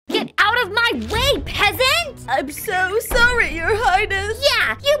my way, peasant! I'm so sorry, Your Highness.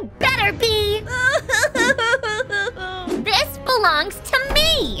 Yeah, you better be! This belongs to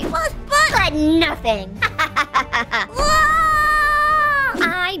me! But nothing.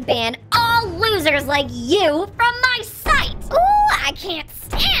 I ban all losers like you from my sight! Ooh, I can't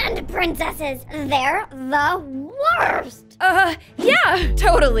stand princesses. They're the worst. Yeah,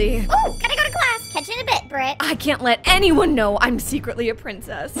 totally. Ooh, gotta go to class. Catch you in a bit, Britt. I can't let anyone know I'm secretly a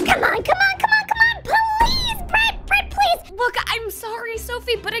princess. Come on. Please, Britt, please. Look, I'm sorry,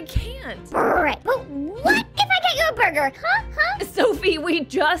 Sophie, but I can't. Britt, but what if I get you a burger? Huh? Sophie, we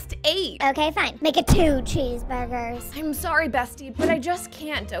just ate. Okay, fine. Make it 2 cheeseburgers. I'm sorry, bestie, but I just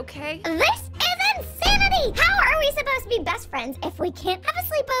can't, okay? This is insanity! How are we supposed to be best friends if we can't have a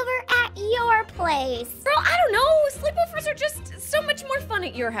sleepover at your place? Girl, I don't know. Sleepovers are just so much more fun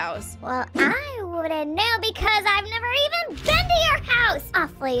at your house. Well, I wouldn't know because I've never even been to your house.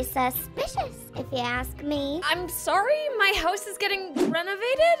 Awfully suspicious, if you ask me. I'm sorry, my house is getting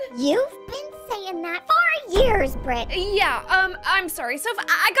renovated? You've been saying that for years, Britt. Yeah, I'm sorry, Soph.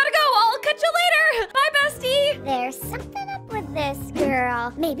 I gotta go. I'll catch you later. Bye, bestie. There's something up with this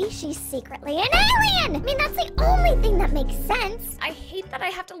girl. Maybe she's secretly an alien. I mean, that's the only thing that makes sense. I hate that I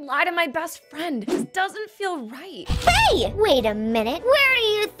have to lie to my best friend. This doesn't feel right. Hey, wait a minute. Where do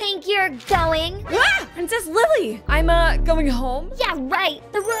you think you're going? Ah, Princess Lily. I'm, going home. Yeah, right.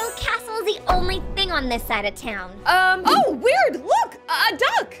 The royal castle is the only thing on this side of town. Oh, weird. Look, a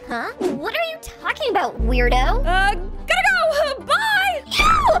duck. Huh? What are you talking about, weirdo? Gotta go. Bye. Ew!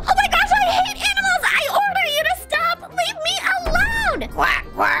 Oh my gosh, I hate animals! I order you to stop! Leave me alone! Quack,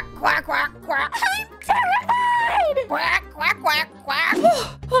 quack, quack, quack, quack. I'm terrified! Quack, quack, quack, quack.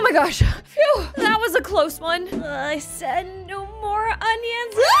 Oh my gosh. Phew, that was a close one. I said no more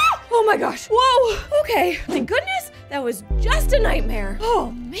onions. Oh my gosh. Whoa. Okay. Thank goodness that was just a nightmare.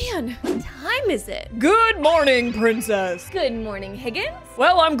 Oh man. What time is it? Good morning, Princess. Good morning, Higgins.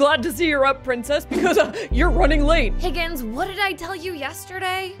 Well, I'm glad to see you're up, Princess, because you're running late. Higgins, what did I tell you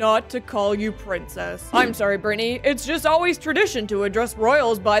yesterday? Not to call you Princess. I'm sorry, Brittany. It's just always tradition to address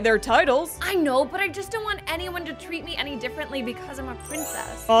royals by their titles. I know, but I just don't want anyone to treat me any differently because I'm a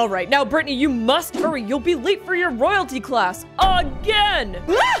princess. All right, now, Brittany, you must hurry. You'll be late for your royalty class. Again!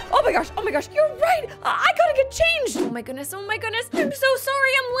 Ah! Oh my gosh, you're right. I gotta get changed. Oh my goodness, I'm so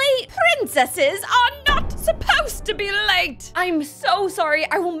sorry I'm late. Princesses are not supposed to be late. I'm so sorry.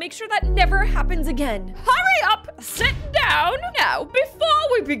 I will make sure that never happens again. Hurry up, sit down. Now, before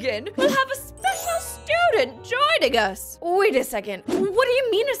we begin, we'll have a special student joining us. Wait a second, what do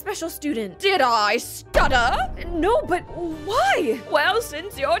you mean a special student? Did I stutter? No, but why? Well,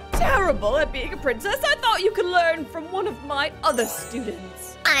 since you're terrible at being a princess, I thought you could learn from one of my other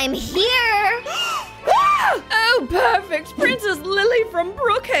students. I'm here! Oh, perfect! Princess Lily from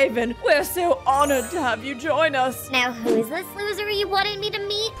Brookhaven. We're so honored to have you join us. Now, who's this loser you wanted me to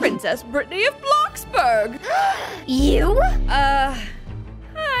meet? Princess Brittany of Bloxburg. You? Hi.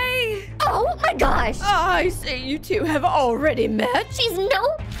 Oh my gosh! I see you two have already met. She's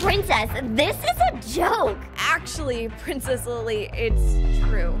no princess. This is a joke. Actually, Princess Lily, it's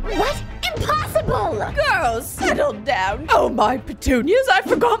true. What? Impossible! Girls, settle down. Oh, my petunias, I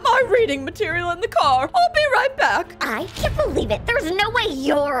forgot my reading material in the car. I'll be right back. I can't believe it. There's no way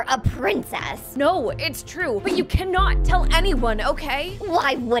you're a princess. No, it's true, but you cannot tell anyone, okay?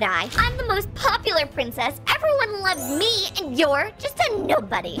 Why would I? I'm the most popular princess. Everyone loves me, and you're just a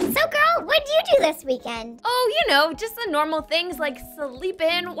nobody. So, girl, what'd you do this weekend? Oh, you know, just the normal things like sleep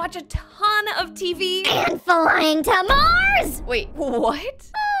in, watch a ton of TV. And flying to Mars! Wait,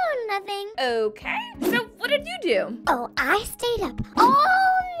 what? Oh, nothing. Okay, so what did you do? Oh, I stayed up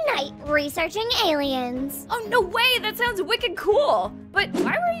all night researching aliens. Oh, no way, that sounds wicked cool. But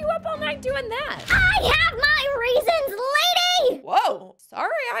why were you up all night doing that? I have my reasons, lady! Whoa, sorry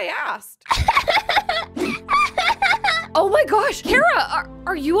I asked. Oh my gosh, Kara,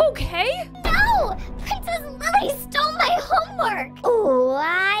 are you okay? No! Princess Lily stole my homework! Oh,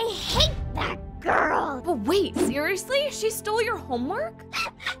 I hate that girl. But wait, seriously? She stole your homework?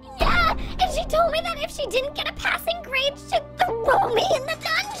 Yeah, and she told me that if she didn't get a passing grade, she'd throw me in the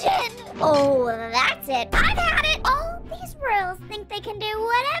dungeon. Oh, that's it. I've had it. All these royals think they can do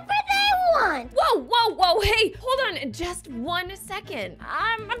whatever they want. Whoa, hey, hold on just 1 second.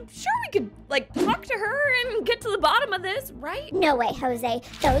 I'm sure we could, like, talk to her and get to the bottom of this, right? No way, Jose.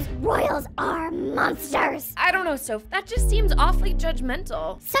 Those royals are monsters. I don't know, Soph. That just seems awfully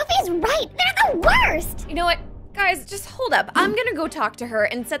judgmental. Sophie's right. They're the worst. You know what? Guys, just hold up. I'm gonna go talk to her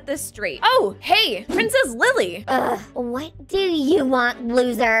and set this straight. Oh, hey, Princess Lily. What do you want,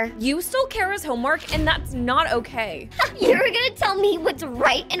 loser? You stole Kara's homework, and that's not okay. You're gonna tell me what's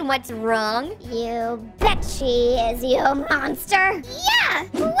right and what's wrong? You bet she is, you monster. Yeah,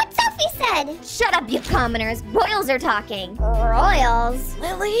 what Sophie said. Shut up, you commoners. Royals are talking. Royals?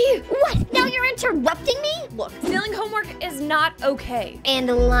 Lily? What? Now you're interrupting me? Look, stealing homework is not okay. And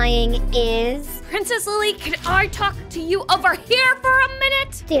lying is? Princess Lily, can I talk to you over here for a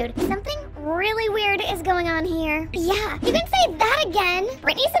minute? Dude, something really weird is going on here. Yeah, you can say that again.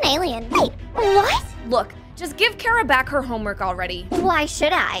 Brittany's an alien. Wait, what? Look, just give Kara back her homework already. Why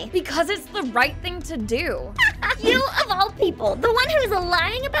should I? Because it's the right thing to do. You, of all people, the one who's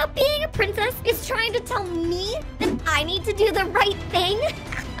lying about being a princess is trying to tell me that I need to do the right thing?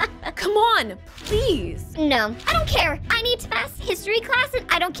 Come on, please. No, I don't care. I need to pass history class and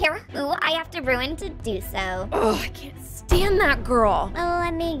I don't care who I have to ruin to do so. Oh, I can't stand that girl.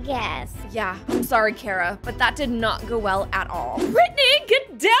 Let me guess. Yeah, I'm sorry, Kara, but that did not go well at all. Brittany,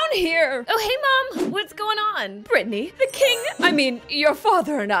 get down here. Oh, hey, Mom. What's going on? Brittany, the king, your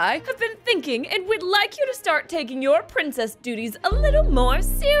father and I have been thinking and would like you to start taking your princess duties a little more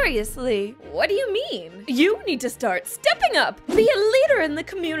seriously. What do you mean? You need to start stepping up, be a leader in the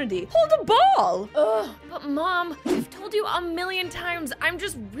community, hold a ball. Ugh, but Mom, I've told you a million times I'm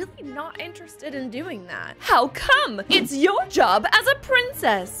just really not interested in doing that. How come? It's your job as a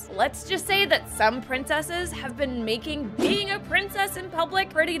princess. Let's just say that some princesses have been making being a princess in public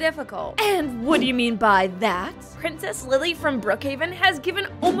pretty difficult. And what do you mean by that? Princess Lily from Brookhaven has given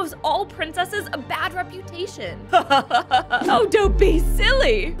almost all princesses a bad reputation. Oh, don't be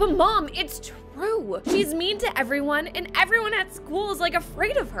silly. But Mom, it's true. She's mean to everyone, and everyone at school is like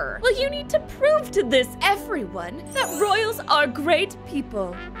afraid of her. Well, you need to prove to this everyone that royals are great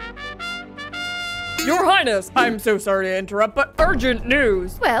people. Your Highness, I'm so sorry to interrupt, but urgent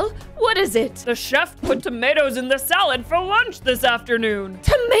news. Well, what is it? The chef put tomatoes in the salad for lunch this afternoon.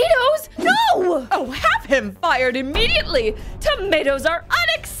 Tomatoes? No! Oh, have him fired immediately. Tomatoes are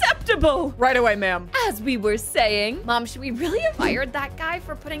unacceptable! Right away, ma'am. As we were saying, Mom, should we really have fired that guy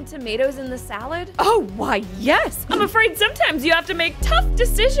for putting tomatoes in the salad? Oh, why, yes. I'm afraid sometimes you have to make tough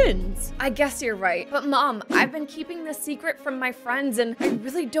decisions. I guess you're right. But Mom, I've been keeping this secret from my friends, and I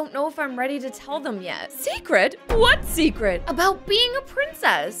really don't know if I'm ready to tell them yet. Secret? What secret? About being a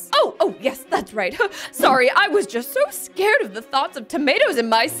princess. Oh, yes, that's right. Sorry, I was just so scared of the thoughts of tomatoes in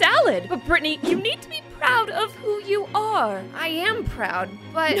my salad. But Brittany, you need to be proud of who you are. I am proud,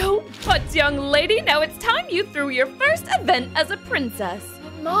 but... No buts, young lady. Now it's time you threw your first event as a princess.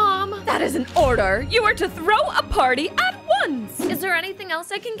 But Mom... That is an order. You are to throw a party at once. Is there anything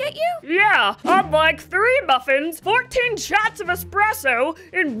else I can get you? Yeah, I'd like 3 muffins, 14 shots of espresso,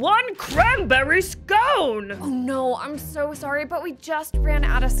 and 1 cranberry scone. Oh no, I'm so sorry, but we just ran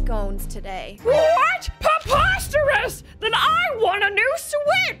out of scones today. What? Preposterous! Then I want a new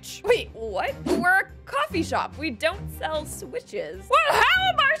Switch! Wait, what? We're a coffee shop. We don't sell Switches. Well, how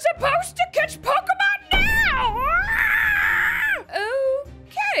am I supposed to catch Pokemon now?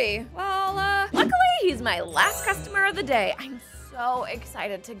 Okay, well, luckily he's my last customer of the day. I'm so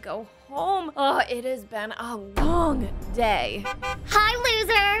excited to go home. Oh, it has been a long day. Hi,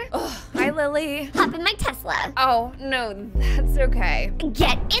 loser. Oh, hi, Lily. Hop in my Tesla. Oh, no, that's okay.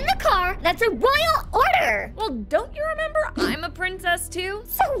 Get in the car. That's a royal order. Well, don't you remember I'm a princess too?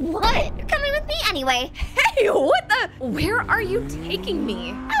 So what? You're coming with me anyway. Hey, what the? Where are you taking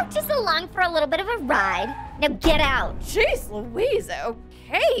me? Oh, just along for a little bit of a ride. Now get out. Jeez Louise,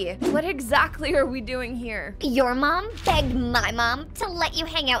 okay. What exactly are we doing here? Your mom begged my mom to let you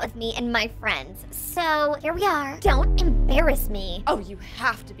hang out with me and my friends. So here we are. Don't embarrass me. Oh, you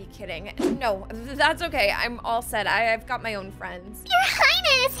have to be kidding. No, that's okay. I'm all set. I've got my own friends. Your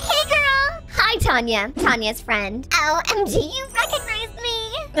Highness! Hey, girl! Hi, Tanya. Tanya's friend. OMG, you recognized me?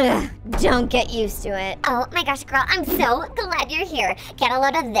 Ugh, don't get used to it. Oh my gosh, girl, I'm so glad you're here. Get a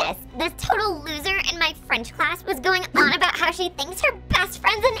load of this. This total loser in my French class was going on about how she thinks her best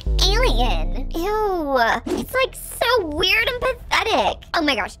friend's an alien. Ew. It's like so weird and pathetic. Oh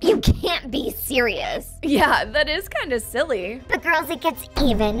my gosh, you can't be serious. Yeah, that is kind of silly. But girls, it gets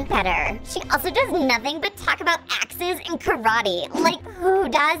even better. She also does nothing but talk about axes and karate. Like, who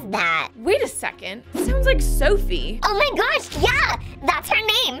does that? Wait a second. Sounds like Sophie. Oh my gosh, yeah! That's her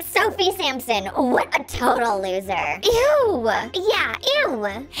name, Sophie Sampson. What a total loser. Ew. Yeah,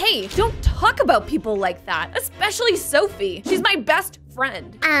 ew. Hey, don't talk about people like that, especially Sophie. She's my best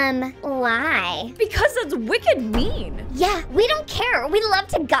friend. Why? Because it's wicked mean. Yeah, we don't care. We love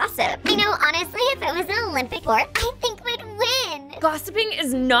to gossip. I know, honestly, if it was an Olympic sport, I think we'd win. Gossiping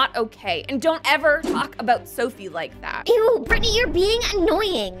is not okay, and don't ever talk about Sophie like that. Ew, Brittany, you're being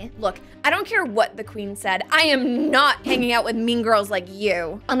annoying. Look, I don't care what the queen said. I am not hanging out with mean girls like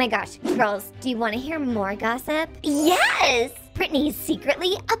you. Oh my gosh, girls, do you want to hear more gossip? Yes! Brittany's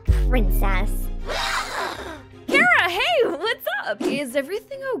secretly a princess. Kara, hey, what's up? Is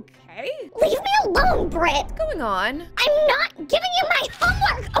everything okay? Leave me alone, Britt. What's going on? I'm not giving you my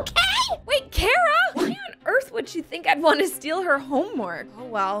homework, okay? Wait, Kara? Why on earth would she think I'd want to steal her homework? Oh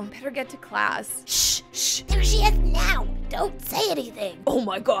well, better get to class. Shh, shh. There she is now. Don't say anything. Oh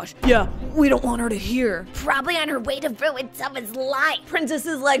my gosh, yeah, we don't want her to hear. Probably on her way to ruin someone's life.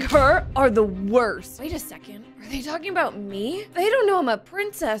 Princesses like her are the worst. Wait a second, are they talking about me? They don't know I'm a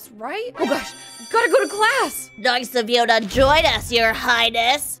princess, right? Oh gosh, gotta go to class. Nice of you to join us, Your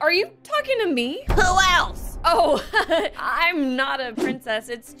Highness. Are you talking to me? Who else? Oh, I'm not a princess,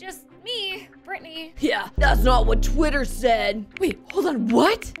 it's just me, Brittany. Yeah, that's not what Twitter said. Wait, hold on,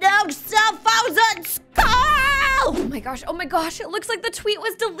 what? No cell phones at school! Oh my gosh, it looks like the tweet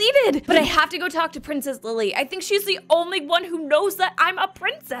was deleted. But I have to go talk to Princess Lily. I think she's the only one who knows that I'm a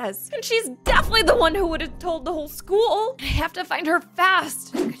princess. And she's definitely the one who would have told the whole school. I have to find her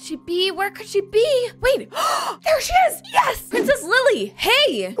fast. Where could she be? Where could she be? Wait, there she is! Yes! Princess Lily,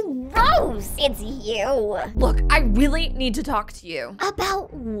 hey! Rose, it's you. Look, I really need to talk to you.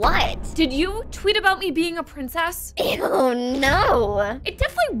 About what? Did you tweet about me being a princess? Ew, no. It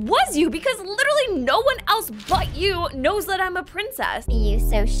definitely was you because literally no one else but you knows that I'm a princess. You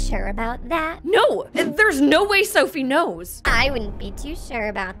so sure about that? No, there's no way Sophie knows. I wouldn't be too sure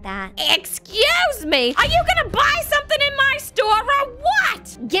about that. Excuse me, are you gonna buy something in my store or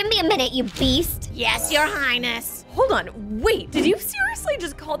what? Give me a minute, you beast. Yes, Your Highness. Hold on, wait, did you seriously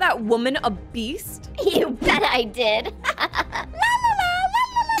just call that woman a beast? You bet I did.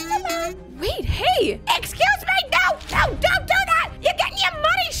 Wait, hey! Excuse me, no, don't do that. You're getting your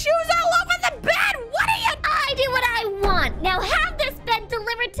muddy shoes all over the bed. What are you? I do what I want. Now have this bed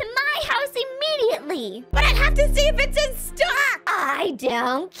delivered to my house immediately. But I'd have to see if it's in stock. I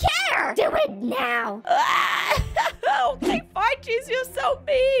don't care. Do it now. Okay, fine, jeez, you're so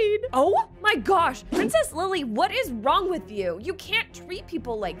mean. Oh my gosh, Princess Lily, what is wrong with you? You can't treat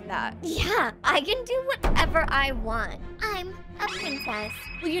people like that. Yeah, I can do whatever I want. I'm a princess.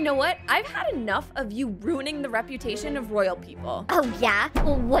 Well, you know what? I've had enough of you ruining the reputation of royal people. Oh yeah?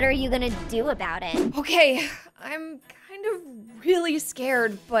 Well, what are you gonna do about it? Okay, I'm kind of really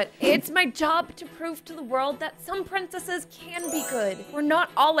scared, but it's my job to prove to the world that some princesses can be good. We're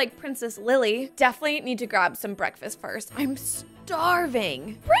not all like Princess Lily. Definitely need to grab some breakfast first. I'm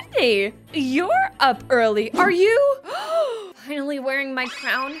starving. Brittany, you're up early. Are you? Finally wearing my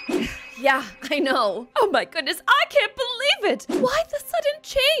crown? Yeah, I know. Oh my goodness, I can't believe it. Why the sudden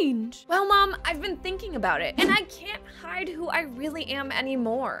change? Well, Mom, I've been thinking about it, and I can't hide who I really am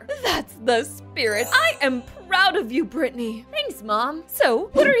anymore. That's the spirit. I am proud of you, Brittany. Thanks, Mom. So,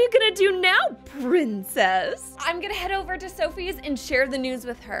 what are you gonna do now, princess? I'm gonna head over to Sophie's and share the news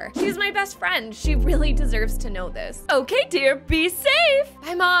with her. She's my best friend. She really deserves to know this. Okay, dear, be safe.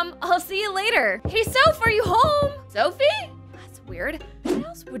 Bye, Mom. I'll see you later. Hey, Soph, are you home? Sophie? Weird. What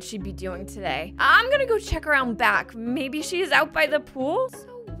else would she be doing today? I'm gonna go check around back. Maybe she's out by the pool? So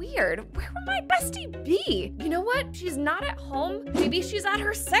weird. Where would my bestie be? You know what? She's not at home. Maybe she's at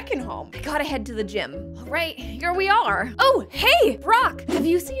her second home. I gotta head to the gym. All right, here we are. Oh, hey, Brock. Have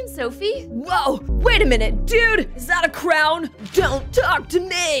you seen Sophie? Whoa, wait a minute, dude. Is that a crown? Don't talk to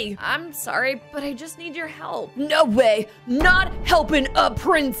me. I'm sorry, but I just need your help. No way. Not helping a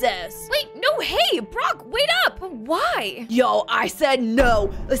princess. Wait, no, hey, Brock, wait up. But why? Yo, I said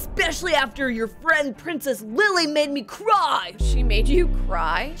no, especially after your friend Princess Lily made me cry. She made you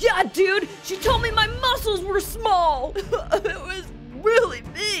cry? Yeah, dude, she told me my muscles were small. It was really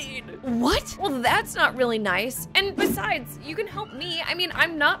mean. What? Well, that's not really nice. And besides, you can help me. I mean,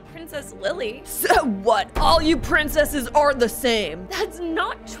 I'm not Princess Lily. So what? All you princesses are the same. That's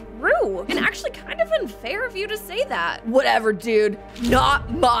not true. And actually kind of unfair of you to say that. Whatever, dude.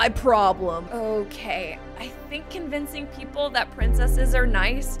 Not my problem. Okay. I think convincing people that princesses are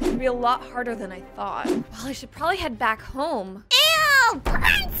nice can be a lot harder than I thought. Well, I should probably head back home. Ew,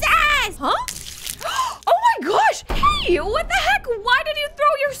 princess! Huh? Oh my gosh! Hey, what the heck? Why did you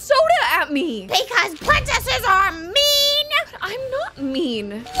throw your soda at me? Because princesses are mean! I'm not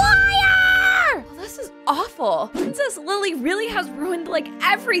mean. Liar! Well, this is awful. Princess Lily really has ruined like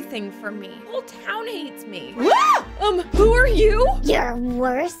everything for me. The whole town hates me. Who are you? Your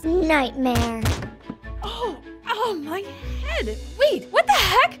worst nightmare. Oh, my head. Wait, what the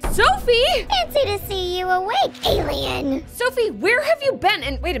heck? Sophie! Fancy to see you awake, alien. Sophie, where have you been?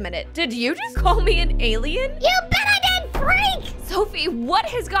 And wait a minute, did you just call me an alien? You bet I did, freak! Sophie, what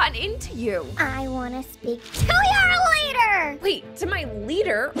has gotten into you? I want to speak to your leader! Wait, to my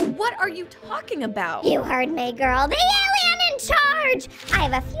leader? What are you talking about? You heard me, girl. The alien in charge! I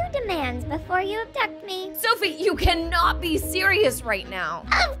have a few demands before you abduct me. Sophie, you cannot be serious right now.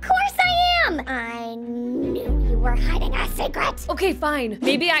 Of course I am! I knew you were hiding a secret. Okay, fine.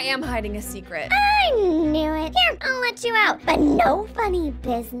 Maybe I am hiding a secret. I knew it. Here, I'll let you out. But no funny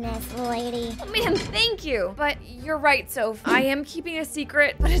business, lady. Oh, man, thank you. But you're right, Soph. I am keeping a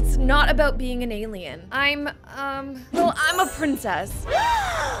secret, but it's not about being an alien. I'm a princess.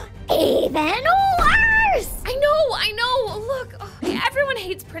 Even worse! I know. Look, everyone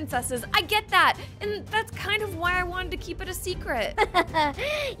hates princesses. I get that. And that's kind of why I wanted to keep it a secret.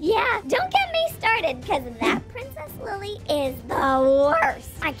 Yeah, don't get me started, because that Princess Lily is the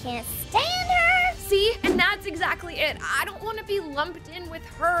worst. I can't stand her. See? And that's exactly it. I don't want to be lumped in with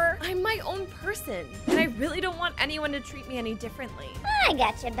her. I'm my own person. And I really don't want anyone to treat me any differently. I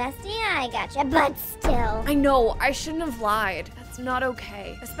gotcha, bestie, I gotcha, but still. I know, I shouldn't have lied. That's not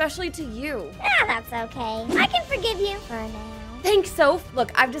okay, especially to you. That's okay. I can forgive you for now. Thanks, Soph.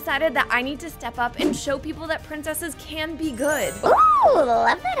 Look, I've decided that I need to step up and show people that princesses can be good. Ooh,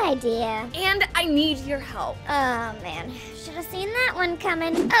 love that idea. And I need your help. Oh, man. Should have seen that one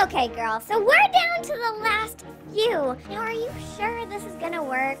coming. Okay, girl, so we're down to the last few. Now, are you sure this is gonna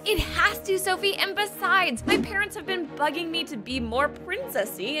work? It has to, Sophie, and besides, my parents have been bugging me to be more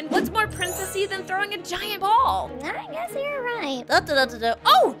princessy, and what's more princessy than throwing a giant ball? I guess you're right.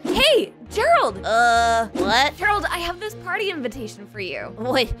 Oh, hey, Gerald! What? Gerald, I have this party invitation for you.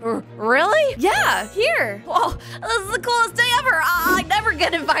 Wait, really? Yeah, here. Whoa, this is the coolest day ever. I never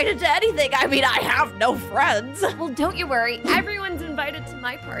get invited to anything. I mean, I have no friends. Well, don't you worry. Everyone's invited to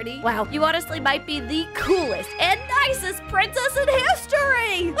my party. Wow, you honestly might be the coolest and nicest princess in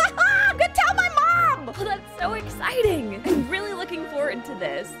history. I'm gonna tell my mom. Oh, that's so exciting. I'm really looking forward to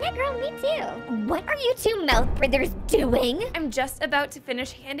this. Yeah, girl, me too. What are you two mouth breathers doing? I'm just about to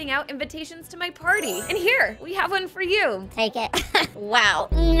finish handing out invitations to my party. And here, we have one for you. Take it. Wow.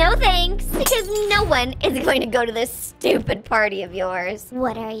 No thanks, because no one is going to go to this stupid party of yours.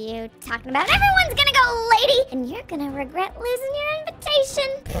 What are you talking about? Everyone's gonna go, lady, and you're gonna regret losing your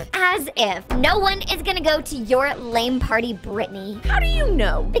invitation. As if no one is gonna go to your lame party, Brittany. How do you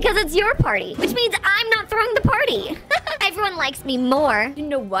know? Because it's your party, which means I'm not throwing the party. Everyone likes me more. You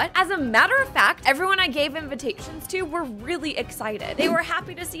know what? As a matter of fact, everyone I gave invitations to were really excited. They were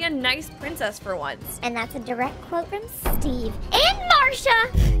happy to see a nice princess for once. And that's a direct quote from Steve and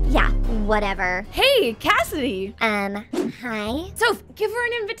Marsha. Yeah, whatever. Hey, Cassidy. Hi? Soph, give her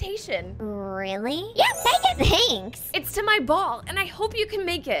an invitation. Really? Yeah, take it, thanks. It's to my ball, and I hope you can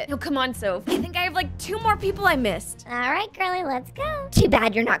make it. No, come on, Soph. I think I have like 2 more people I missed. All right, girlie, let's go. Too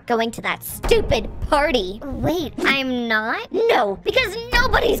bad you're not going to that stupid party. Wait, I'm not? No, because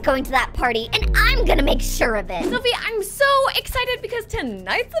nobody's going to that party, and I'm gonna make sure of it. Sophie, I'm so excited because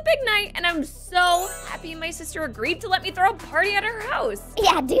tonight's the big night, and I'm so happy my sister agreed to let me throw a party at her house.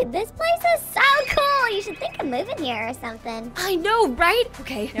 Yeah, dude, this place is so cool. You should think of moving here or something. I know, right?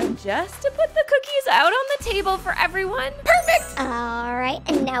 Okay, now just to put the cookies out on the table for everyone. Perfect! All right,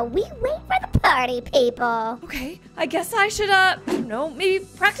 and now we wait for the party, people. Okay, I guess I should, I don't know, maybe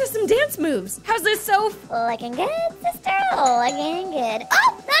practice some dance moves. How's this, Soph? Looking good, sister, looking good.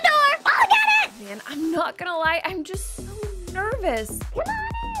 Oh, the door! Oh, I got it! Man, I'm not gonna lie, I'm just so nervous. Come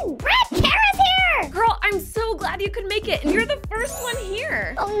on in! Brett, Kara's here! Girl, I'm so glad you could make it, and you're the first one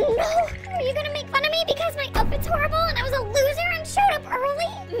here. Oh no! Are you gonna make fun of me because my outfit's horrible and I was a loser and showed up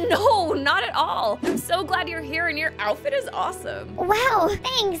early? No, not at all. I'm so glad you're here, and your outfit is awesome. Wow,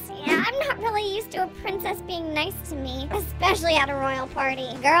 thanks. Yeah, I'm not really used to a princess being nice to me, especially at a royal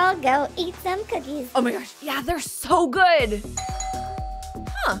party. Girl, go eat some cookies. Oh my gosh, yeah, they're so good.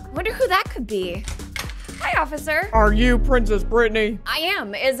 Huh, wonder who that could be. Hi, officer. Are you Princess Brittany? I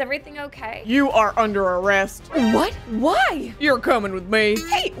am. Is everything okay? You are under arrest. What? Why? You're coming with me.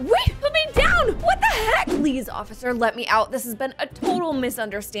 Hey, wait, put me down. What the heck? Please, officer, let me out. This has been a total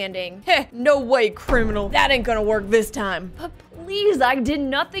misunderstanding. Heh, no way, criminal. That ain't gonna work this time. But please, I did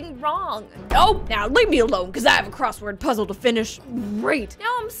nothing wrong. Nope, now leave me alone, because I have a crossword puzzle to finish. Great.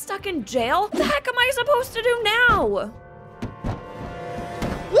 Now I'm stuck in jail. What the heck am I supposed to do now?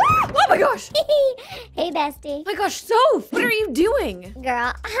 Oh my gosh! Hey, bestie. Oh my gosh, Soph, what are you doing?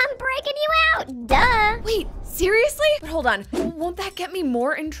 Girl, I'm breaking you out. Duh. Wait, seriously? But hold on, won't that get me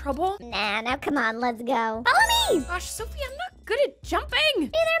more in trouble? Nah, now come on, let's go. Follow me. Gosh, Sophie, I'm not good at jumping.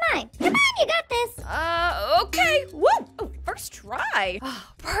 Neither am I. Come on, you got this. Okay. Woo! Oh, first try. Oh,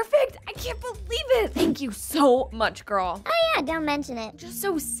 perfect. I can't believe it. Thank Thank you so much, girl. Oh yeah, don't mention it. Just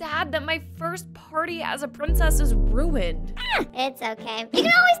so sad that my first party as a princess is ruined. It's okay. You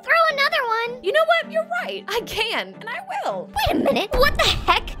can always throw another one. You know what? You're right. I can, and I will. Wait a minute. What the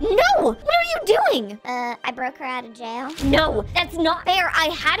heck? No! What are you doing? I broke her out of jail. No, that's not fair. I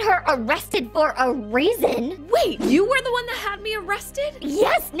had her arrested for a reason. Wait, you were the one that had me arrested?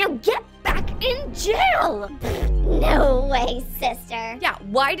 Yes, now get back in jail. No way, sister. Yeah,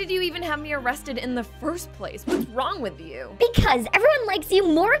 why did you even have me arrested in the first place? What's wrong with you? Because everyone likes you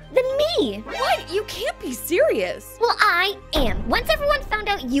more than me. What? You can't be serious. Well, I am. Once everyone found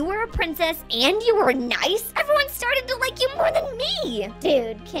out you were a princess and you were nice, everyone started to like you more than me.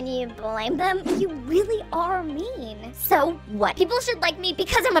 Dude, can you blame them? You really are mean. So what? People should like me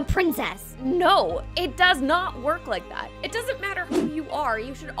because I'm a princess. No, it does not work like that. It doesn't matter who you are.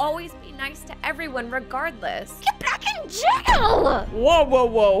 You should always be nice to everyone regardless. Get back in jail! Whoa, whoa,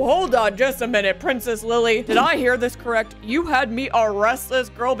 whoa. Hold on just a minute, Princess Lily. Did I hear this correct? You had me arrest this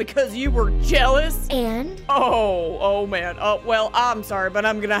girl because you were jealous? And? Oh, man. Well, I'm sorry, but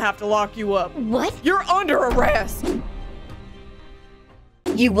I'm gonna have to lock you up. What? You're under arrest.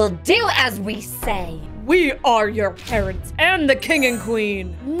 You will do as we say. We are your parents and the king and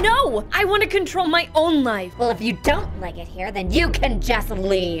queen. No, I want to control my own life. Well, if you don't like it here, then you can just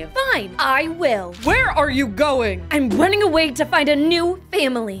leave. Fine, I will. Where are you going? I'm running away to find a new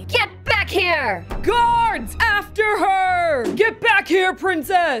family. Get back here! Guards, after her! Get back here,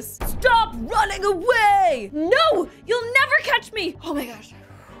 princess! Stop running away! No, you'll never catch me. Oh my gosh,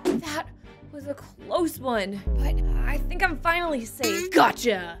 that was a close one, but I think I'm finally safe.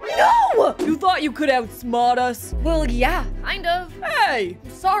 Gotcha! No! You thought you could outsmart us? Well, yeah, kind of. Hey!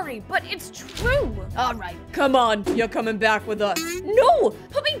 Sorry, but it's true. All right, come on. You're coming back with us. No,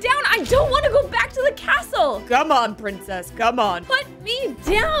 put me down. I don't want to go back to the castle. Come on, princess. Come on. Put me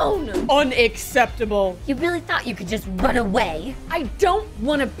down. Unacceptable. You really thought you could just run away? I don't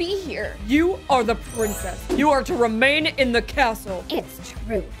want to be here. You are the princess. You are to remain in the castle. It's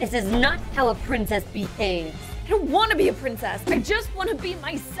true. This is not how a princess behaves. I don't want to be a princess. I just want to be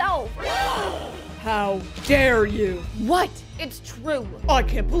myself. How dare you? What? It's true. I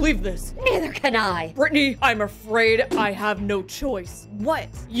can't believe this. Neither can I. Brittany, I'm afraid I have no choice. What?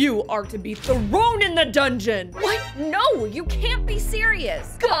 You are to be thrown in the dungeon. What? No, you can't be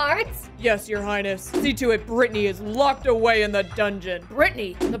serious. Guards! Yes, your highness. See to it Brittany is locked away in the dungeon.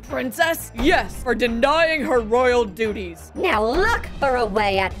 Brittany, the princess? Yes, for denying her royal duties. Now look for a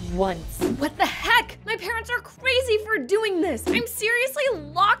way at once. What the heck? My parents are crazy for doing this. I'm seriously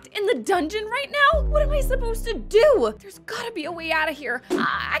locked in the dungeon right now? What am I supposed to do? There's gotta be a way out of here.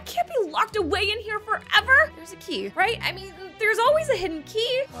 I can't be locked away in here forever. There's a key, right? I mean, there's always a hidden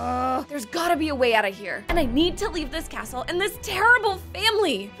key. There's gotta be a way out of here. And I need to leave this castle and this terrible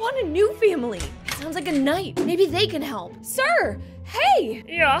family. I want a new family. It sounds like a knight. Maybe they can help. Sir, hey!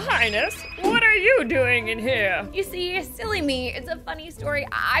 Your Highness, what are you doing in here? You see, silly me, it's a funny story.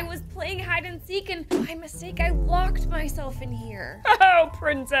 I was playing hide and seek and by mistake I locked myself in here. Oh,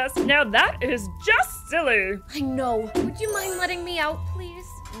 princess, now that is just silly. I know. Would you mind letting me out, please?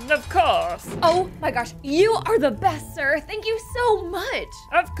 Of course. Oh my gosh, you are the best, sir. Thank you so much.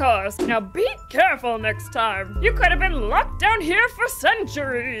 Of course. Now be careful next time. You could have been locked down here for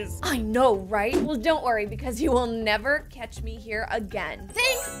centuries. I know, right? Well, don't worry because you will never catch me here again.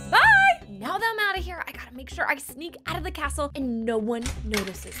 Thanks, bye! Now that I'm out of here, I gotta make sure I sneak out of the castle and no one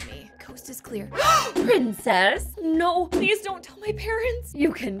notices me. Coast is clear. Princess? No, please don't tell my parents.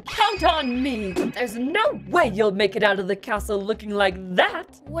 You can count on me. There's no way you'll make it out of the castle looking like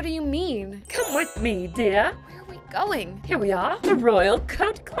that. What do you mean? Come with me, dear. Where are we going? Here we are, the royal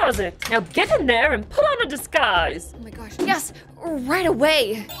coat closet. Now get in there and put on a disguise. Oh my gosh, yes, right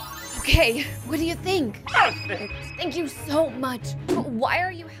away. Okay, what do you think? Perfect. Thank you so much. But why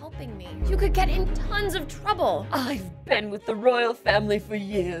are you helping me? You could get in tons of trouble. I've been with the royal family for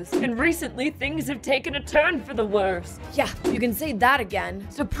years, and recently things have taken a turn for the worse. Yeah, you can say that again.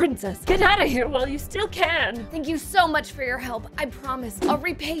 So princess, get out of here while you still can. Thank you so much for your help. I promise I'll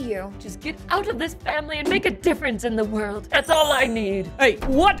repay you. Just get out of this family and make a difference in the world. That's all I need. Hey,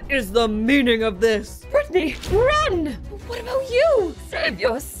 what is the meaning of this? Brittany, run! What about you? Save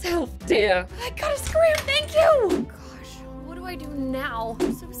yourself, dear. I gotta scream, thank you! Gosh, what do I do now?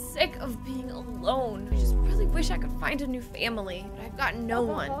 I'm so sick of being alone. I just really wish I could find a new family, but I've got no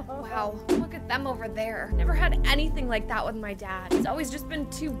one. Wow, look at them over there. Never had anything like that with my dad. He's always just been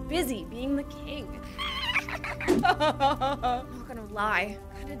too busy being the king. I'm not gonna lie,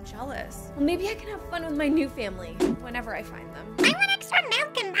 I'm kinda jealous. Well, maybe I can have fun with my new family whenever I find them. I want extra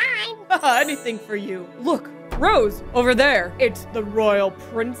milk and mine. Anything for you. Look, Rose, over there. It's the royal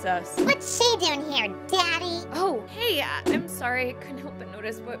princess. What's she doing here, Daddy? Oh, hey, I'm sorry. I couldn't help but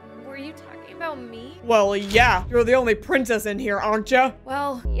notice, but were you talking about me? Well, yeah, you're the only princess in here, aren't you?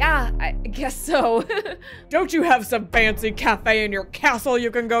 Well, yeah, I guess so. Don't you have some fancy cafe in your castle you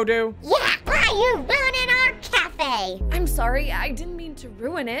can go to? Yeah, why are you ruining our cafe? I'm sorry, I didn't mean to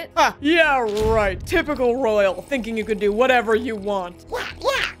ruin it. Ah, yeah, right. Typical royal, thinking you can do whatever you want.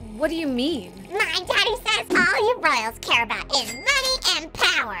 Yeah. What do you mean? My daddy says all you royals care about is money and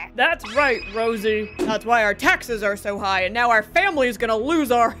power. That's right, Rosie. That's why our taxes are so high, and now our family is gonna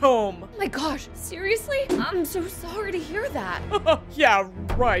lose our home. Oh my gosh, seriously? I'm so sorry to hear that. Yeah,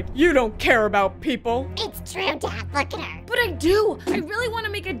 right. You don't care about people. It's true, Dad. Look at her. But I do. I really want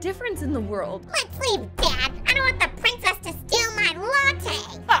to make a difference in the world. Let's leave, Dad. I don't want the princess to steal my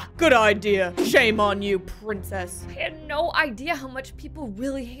latte. Ha! Good idea. Shame on you, princess. I had no idea how much people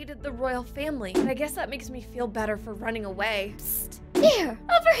really hated the royal family. And I guess that makes me feel better for running away. Psst. Here,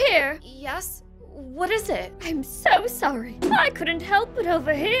 over here. Yes? What is it? I'm so sorry. I couldn't help it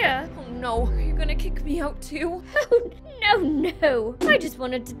over here. Oh no, are you gonna kick me out too? Oh, no. I just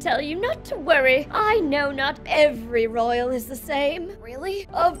wanted to tell you not to worry. I know not every royal is the same. Really?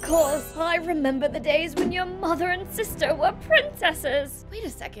 Of course, I remember the days when your mother and sister were princesses. Wait a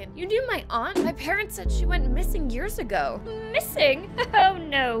second, you knew my aunt? My parents said she went missing years ago. Missing? Oh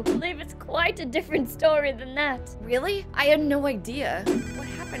no, I believe it's quite a different story than that. Really? I had no idea. What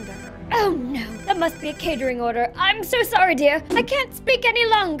happened to her? Oh no, that must be a catering order. I'm so sorry, dear. I can't speak any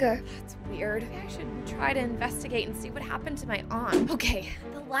longer. That's weird. I should try to investigate and see what happened to my aunt. Okay,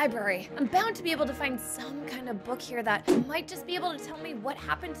 the library. I'm bound to be able to find some kind of book here that might just be able to tell me what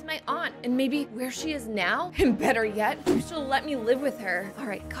happened to my aunt and maybe where she is now. And better yet, if she'll let me live with her. All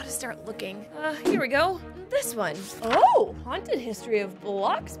right, gotta start looking. Here we go. This one. Oh, Haunted History of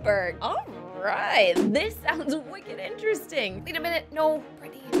Bloxburg. All right, this sounds wicked interesting. Wait a minute, no,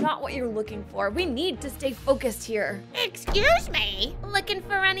 Brittany, not what you're looking for. We need to stay focused here. Excuse me? Looking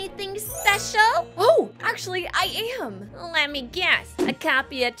for anything special? Oh, actually, I am. Let me guess. A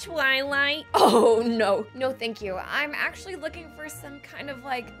copy of Twilight? Oh, no. No, thank you. I'm actually looking for some kind of,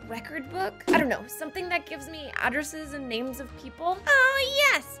 like, record book. I don't know, something that gives me addresses and names of people. Oh,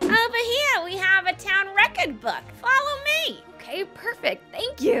 yes. Over here, we have a town record book. Follow me. Okay, perfect.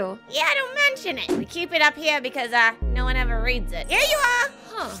 Thank you. Yeah, don't mention it. We keep it up here because, no one ever reads it. Here you are.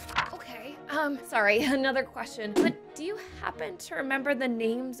 Huh, okay. Sorry, another question. But do you happen to remember the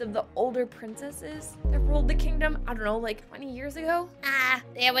names of the older princesses that ruled the kingdom, I don't know, like 20 years ago?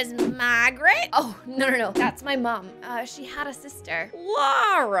 There was Margaret. Oh, no. That's my mom. She had a sister.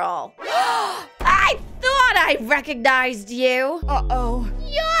 Laurel. I thought I recognized you. Uh-oh.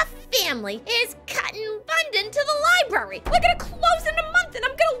 Your family is cutting London to the library. We're gonna close in a month and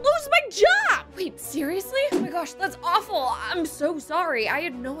I'm gonna lose my job. Wait, seriously? Oh my gosh, that's awful. I'm so sorry. I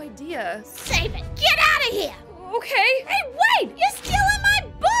had no idea. Save it. Get out of here. Okay. Hey, wait! You're stealing my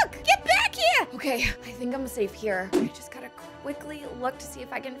book! Get back here! Okay, I think I'm safe here. I just gotta quickly look to see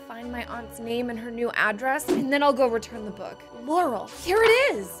if I can find my aunt's name and her new address, and then I'll go return the book. Laurel, here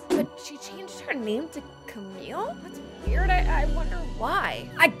it is! But she changed her name to Camille? That's weird. I wonder why.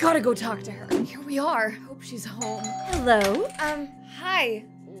 I gotta go talk to her. Here we are. Hope she's home. Hello? Hi.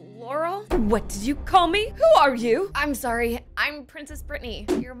 Laurel? What did you call me? Who are you? I'm sorry. I'm Princess Brittany.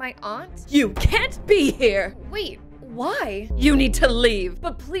 You're my aunt? You can't be here. Wait, why? You need to leave.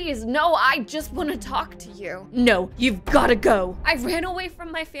 But please, no, I just want to talk to you. No, you've gotta go. I ran away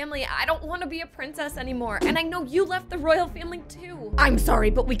from my family. I don't want to be a princess anymore. And I know you left the royal family too. I'm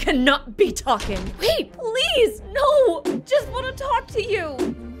sorry, but we cannot be talking. Wait, please, no, just want to talk to you.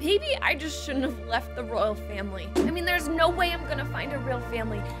 Maybe I just shouldn't have left the royal family. I mean, there's no way I'm gonna find a real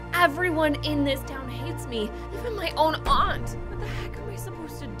family. Everyone in this town hates me, even my own aunt. What the heck am I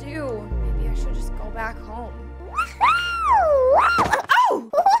supposed to do? Maybe I should just go back home. Oh!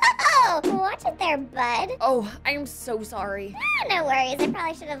 Whoa! Watch it there, bud. Oh, I am so sorry. No worries. I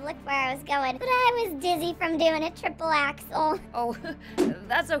probably should have looked where I was going, but I was dizzy from doing a triple axel. Oh,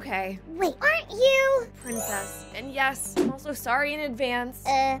 that's okay. Wait, aren't you? Princess. And yes, I'm also sorry in advance.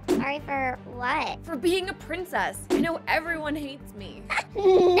 Sorry for what? For being a princess. I know everyone hates me.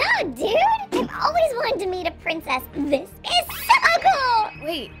 No, dude. I've always wanted to meet a princess. This is so cool.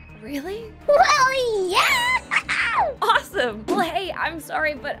 Wait, really? Well, yeah. Awesome. Well, hey, I'm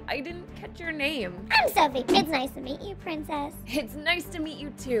sorry, but I didn't catch your name. I'm Sophie. It's nice to meet you, princess. It's nice to meet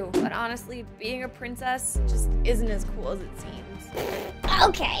you too. But honestly, being a princess just isn't as cool as it seems.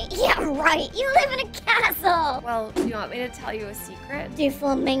 Okay, yeah, right. You live in a castle. Well, do you want me to tell you a secret? Do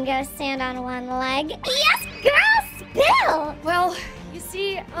flamingos stand on one leg? Yes, girl, spill. Well, You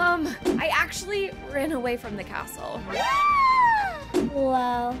see, I actually ran away from the castle.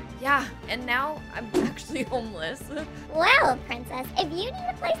 Whoa. Yeah, and now I'm actually homeless. Well, Princess, if you need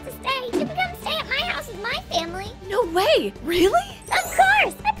a place to stay, you can come stay at my house with my family. No way! Really? Of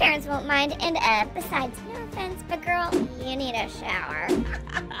course! My parents won't mind. And, besides, no offense, but girl, you need a shower.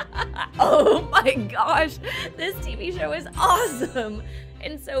 Oh my gosh, this TV show is awesome!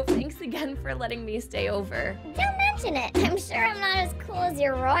 And so thanks again for letting me stay over. Don't mention it. I'm sure I'm not as cool as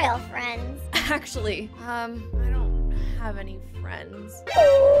your royal friends. Actually, I don't have any friends.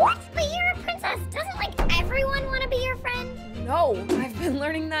 What? But you're a princess. Doesn't, like, everyone want to be your friend? No, I've been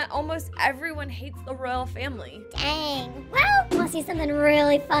learning that almost everyone hates the royal family. Dang. Well, wanna see something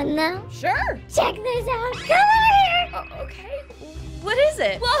really fun, though? Sure. Check this out. Come over here. Okay. What is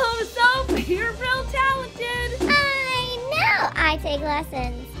it? Whoa, Sophie, you're real talented. I know. I take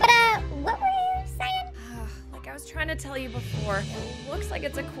lessons. But, what were you saying? Like I was trying to tell you before, it looks like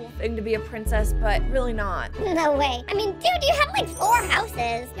it's a cool thing to be a princess, but really not. No way. I mean, dude, you have like 4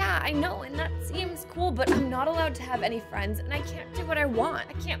 houses. Yeah, I know, and that seems cool, but I'm not allowed to have any friends, and I can't do what I want.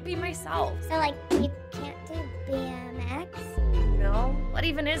 I can't be myself. So, like, you can't do BMX? No? What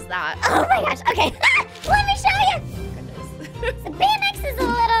even is that? Oh my gosh. Okay. Let me show you. Goodness. So BMX is a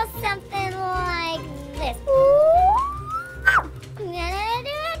little something like this. I'm gonna do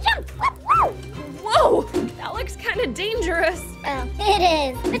a jump. Whoa! That looks kind of dangerous. Oh, it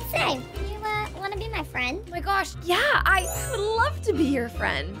is. But say, you want to be my friend? Oh my gosh, yeah, I would love to be your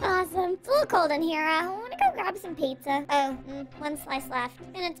friend. Awesome. It's a little cold in here. I want to go grab some pizza. Oh, 1 slice left,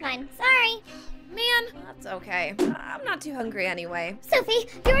 and it's mine. Sorry. Man, that's okay. I'm not too hungry anyway. Sophie,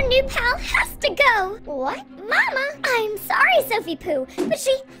 your new pal has to go. What? Mama? I'm sorry, Sophie Pooh, but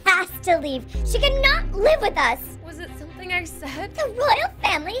she has to leave. She cannot live with us. Was it something I said? The royal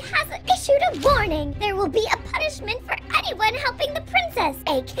family has issued a warning. There will be a punishment for anyone helping the princess,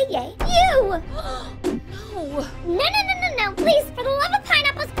 aka you. No. Please, for the love of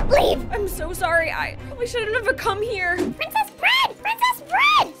pineapples, leave. I'm so sorry. I probably shouldn't have come here. Princess Bread! Princess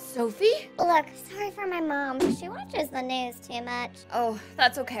Bread! Sophie? Look, sorry for my mom. She watches the news too much. Oh,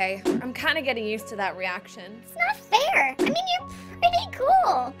 that's okay. I'm kind of getting used to that reaction. It's not fair. I mean, you're pretty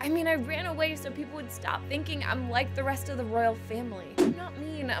cool. I mean, I ran away so people would stop thinking I'm like the rest of the royal family. I'm not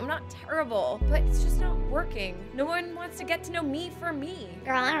mean, I'm not terrible, but it's just not working. No one wants to get to know me for me.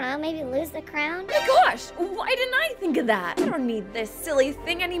 Girl, I don't know, maybe lose the crown? Oh my gosh, why didn't I think of that? I don't need this silly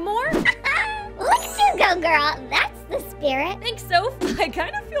thing anymore. Look at you go, girl. That's the spirit. Thanks, Soph. I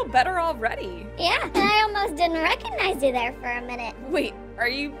kind of feel better already. Yeah, and I almost didn't recognize you there for a minute. Wait, are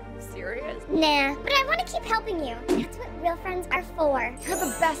you serious? Nah, but I want to keep helping you. That's what real friends are for. You're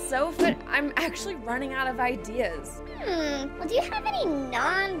the best, Soph, but I'm actually running out of ideas. Well, do you have any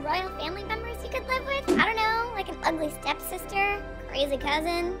non-royal family members you could live with? I don't know, like an ugly stepsister, crazy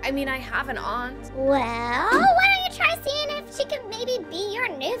cousin? I mean, I have an aunt. Well, why don't you try seeing if she could maybe be your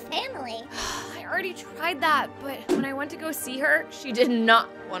new family? I already tried that, but when I went to go see her, she did not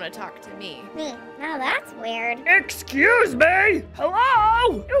want to talk to me. Now that's weird. Excuse me!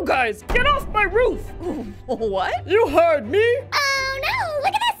 Hello? You guys, get off my roof! What? You heard me? Oh no,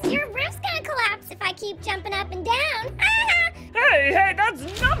 look at this! Your roof's gonna collapse if I keep jumping up and down. Hey,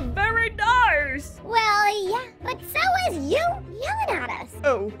 that's not very nice! Well, yeah, but so is you yelling at us.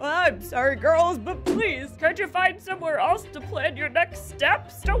 Oh, I'm sorry, girls, but please. Can't you find somewhere else to plan your next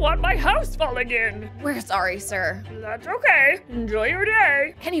steps? Don't want my house falling in. We're sorry, sir. That's okay. Enjoy your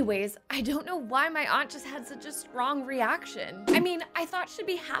day. Anyways, I don't know why my aunt just had such a strong reaction. I mean, I thought she'd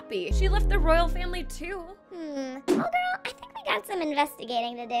be happy. She left the royal family too. Well, girl, I think we got some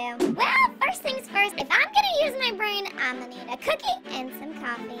investigating to do. Well, first things first, if I'm gonna use my brain, I'm gonna need a cookie and some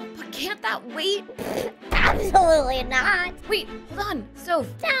coffee. But can't that wait? Absolutely not. Wait, hold on. Soph.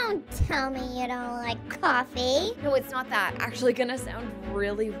 Don't tell me you don't like coffee. No, it's not that. Actually gonna sound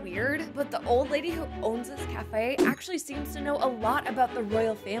really weird, but the old lady who owns this cafe actually seems to know a lot about the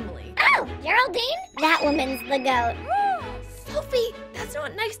royal family. Oh, Geraldine? That woman's the goat. Sophie, that's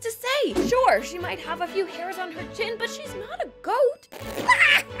not nice to say. Sure, she might have a few hairs on her chin, but she's not a goat.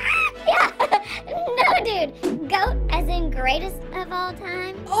 Yeah, no, dude. Goat as in greatest of all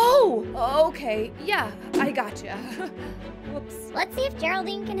time. Oh, okay. Yeah, I gotcha. Whoops. Let's see if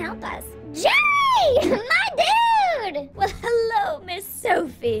Geraldine can help us. Jerry! My dude! Well, hello, Miss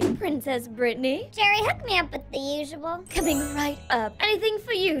Sophie. Princess Brittany. Jerry, hook me up with the usual. Coming right up. Anything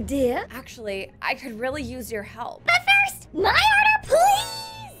for you, dear? Actually, I could really use your help. But first, my order,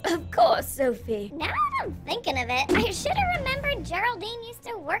 please! Of course, Sophie. Now that I'm thinking of it, I should have remembered Geraldine used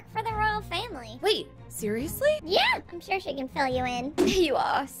to work for the royal family. Wait, Seriously? Yeah, I'm sure she can fill you in. Here you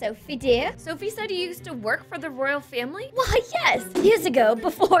are, Sophie dear. Sophie said you used to work for the royal family? Why, yes, years ago,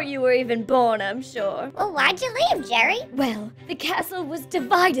 before you were even born, I'm sure. Well, why'd you leave, Jerry? Well, the castle was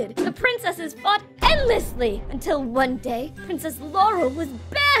divided. The princesses fought endlessly until one day, Princess Laurel was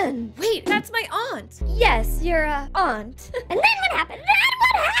banned. Wait, that's my aunt. Yes, your aunt. And then what happened?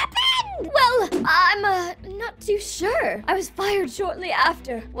 Then what happened? Well, I'm not too sure. I was fired shortly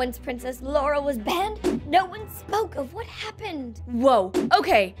after. Once Princess Laurel was banned, no one spoke of what happened. Whoa,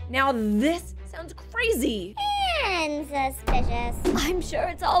 okay, now this sounds crazy. And suspicious. I'm sure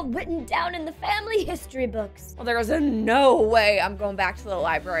it's all written down in the family history books. Well, there's no way I'm going back to the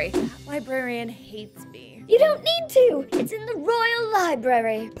library. That librarian hates me. You don't need to. It's in the royal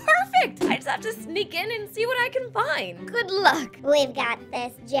library. Perfect. I just have to sneak in and see what I can find. Good luck. We've got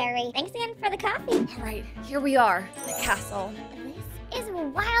this, Jerry. Thanks again for the coffee. All right, here we are, the castle. This is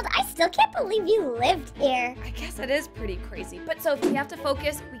wild. I still can't believe you lived here. I guess it is pretty crazy. But Sophie, we have to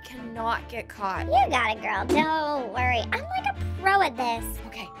focus. We cannot get caught. You got it, girl. Don't worry. I'm like a pro at this.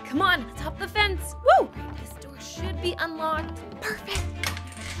 Okay, come on. Let's hop the fence. Woo! Right, this door should be unlocked. Perfect.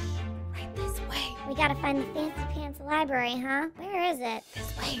 Right this way. We gotta find the fancy pants library, huh? Where is it?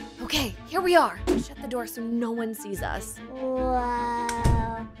 This way. Okay, here we are. Shut the door so no one sees us.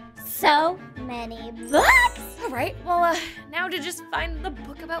 Whoa. So many books! All right, well, now to just find the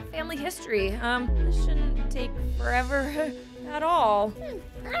book about family history. This shouldn't take forever at all.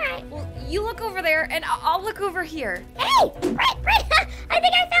 All right. Well, you look over there and I'll look over here. Hey, Britt! I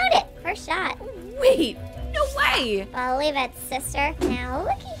think I found it. First shot. Wait, no way. Believe it, sister. Now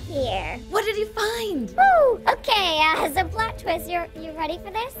looky here. What did you find? Woo! Okay, so plot twist. You ready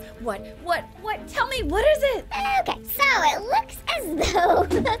for this? What? Tell me, what is it? Okay, so it looks as though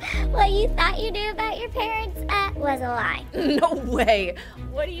what you thought you knew about your parents was a lie. No way.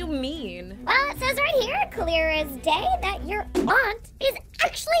 What do you mean? Well, it says right here, clear as day, that your aunt is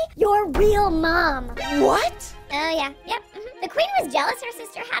actually your real mom. What? Oh, yeah. Yep. The queen was jealous her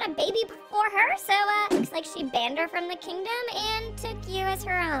sister had a baby before her, so looks like she banned her from the kingdom and took you as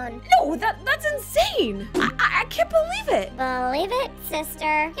her own. No, that's insane. I can't believe it. Believe it,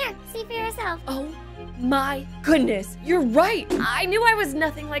 sister. Here, see for yourself. Oh my goodness, you're right. I knew I was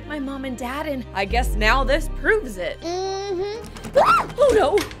nothing like my mom and dad, and I guess now this proves it. Oh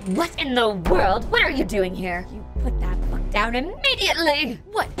no. What in the world? What are you doing here? You put that book down immediately.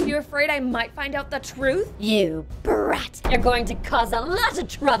 What, you're afraid I might find out the truth? You brat. You're going to cause a lot of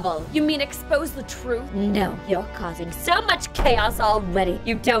trouble. You mean expose the truth? No, you're causing so much chaos already.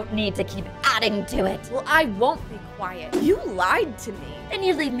 You don't need to keep adding to it. Well, I won't be quiet. You lied to me. Then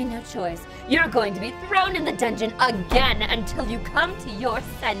you leave me no choice. You're going to be thrown in the dungeon again until you come to your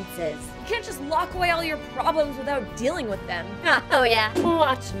senses. You can't just lock away all your problems without dealing with them. Oh yeah,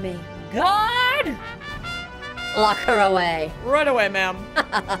 watch me. Guard! Lock her away. Right away, ma'am.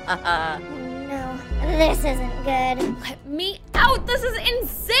 No, this isn't good. Let me out! This is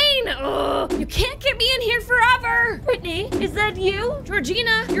insane! Ugh. You can't get me in here forever! Brittany, is that you?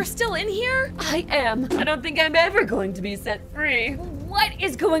 Georgina, you're still in here? I am. I don't think I'm ever going to be set free. What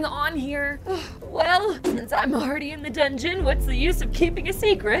is going on here? Well, since I'm already in the dungeon, what's the use of keeping a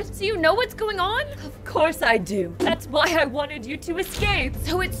secret? So you know what's going on? Of course I do. That's why I wanted you to escape.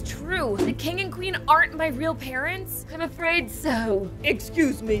 So it's true. The king and queen aren't my real parents? I'm afraid so.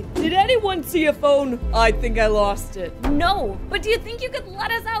 Excuse me, did anyone see a phone? I think I lost it. No, but do you think you could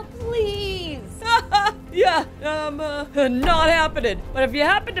let us out, please? Yeah, not happening. But if you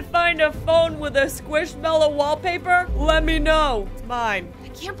happen to find a phone with a squishmallow wallpaper, let me know. It's mine. I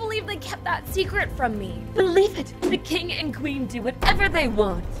can't believe they kept that secret from me. Believe it, the king and queen do whatever they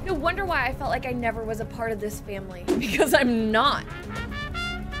want. No wonder why I felt like I never was a part of this family. Because I'm not.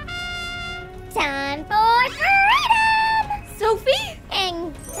 Time for freedom! Sophie?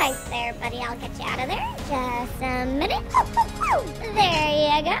 Hang tight there, buddy. I'll get you out of there. Just a minute.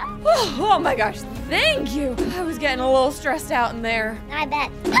 There you go. Oh my gosh, thank you. I was getting a little stressed out in there. I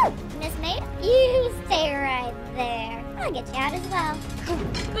bet. Oh, Miss Maid, you stay right there. I'll get you out as well.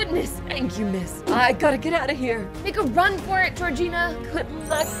 Oh, goodness, thank you, miss. I gotta get out of here. Make a run for it, Georgina. Good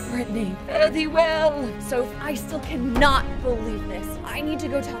luck, Brittany. Fare thee well. So I still cannot believe this. I need to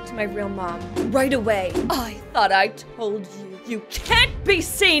go talk to my real mom right away. I thought I told you. You can't be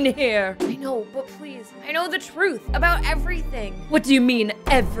seen here. I know, but please, I know the truth about everything. What do you mean,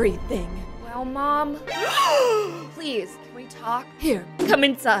 everything? Well, Mom, please, can we talk? Here, come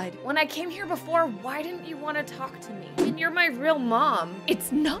inside. When I came here before, why didn't you want to talk to me? And you're my real mom.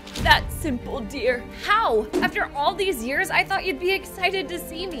 It's not that simple, dear. How? After all these years, I thought you'd be excited to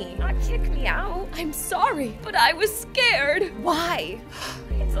see me, not kick me out. I'm sorry, but I was scared. Why?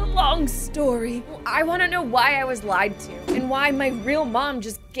 It's a long story. Well, I want to know why I was lied to and why my real mom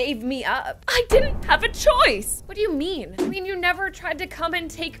just gave me up. I didn't have a choice. What do you mean? I mean, you never tried to come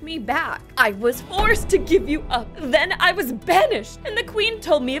and take me back. I was forced to give you up. Then I was banished, and the queen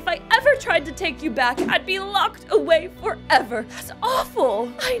told me if I ever tried to take you back, I'd be locked away forever. That's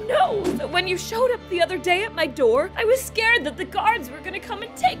awful. I know. So when you showed up the other day at my door, I was scared that the guards were gonna come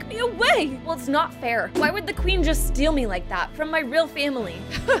and take me away. Well, it's not fair. Why would the queen just steal me like that from my real family?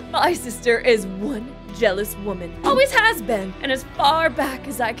 My sister is one jealous woman. Always has been, and as far back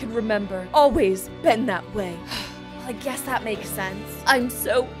as I can remember, always been that way. Well, I guess that makes sense. I'm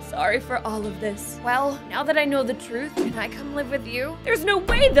so sorry for all of this. Well, now that I know the truth, can I come live with you? There's no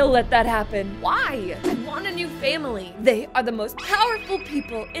way they'll let that happen. Why? I want a new family. They are the most powerful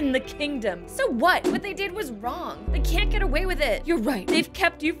people in the kingdom. So what? What they did was wrong. They can't get away with it. You're right. They've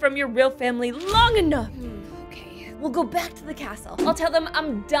kept you from your real family long enough. We'll go back to the castle. I'll tell them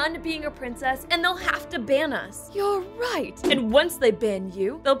I'm done being a princess and they'll have to ban us. You're right. And once they ban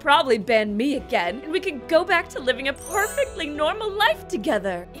you, they'll probably ban me again and we can go back to living a perfectly normal life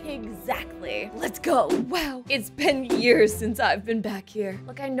together. Exactly. Let's go. Wow, it's been years since I've been back here.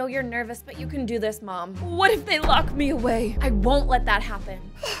 Look, I know you're nervous, but you can do this, Mom. What if they lock me away? I won't let that happen.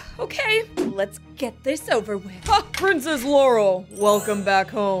 Okay, let's get this over with. Ha! Princess Laurel, welcome back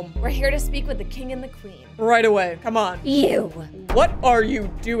home. We're here to speak with the king and the queen. Right away, come on. You. What are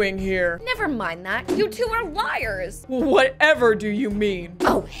you doing here? Never mind that. You two are liars. Whatever do you mean?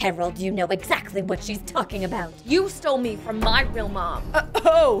 Oh, Harold, you know exactly what she's talking about. You stole me from my real mom.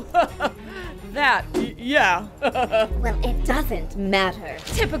 Oh, that, yeah. Well, it doesn't matter.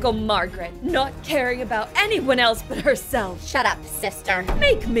 Typical Margaret, not caring about anyone else but herself. Shut up, sister.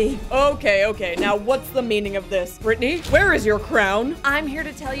 Make me. Okay, now what's the meaning of this? Brittany, where is your crown? I'm here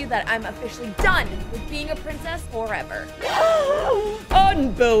to tell you that I'm officially done with being a princess forever.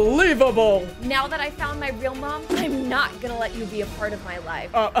 Unbelievable! Now that I found my real mom, I'm not gonna let you be a part of my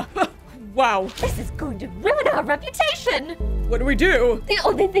life. Wow. This is going to ruin our reputation. What do we do? The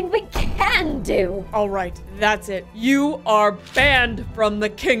only thing we can do. All right, that's it. You are banned from the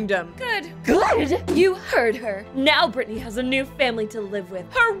kingdom. Good. Good. You heard her. Now Brittany has a new family to live with.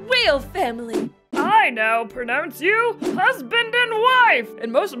 Her real family. I now pronounce you husband and wife,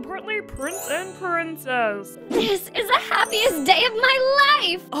 and most importantly, prince and princess. This is the happiest day of my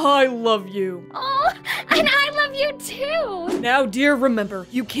life. I love you. Oh, and I love you too. Now, dear, remember,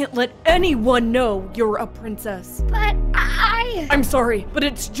 you can't let anyone know you're a princess. But I'm sorry, but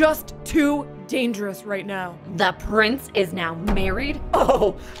it's just too dangerous right now. The prince is now married?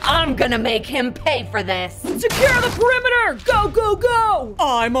 Oh, I'm gonna make him pay for this. Secure the perimeter! Go, go, go!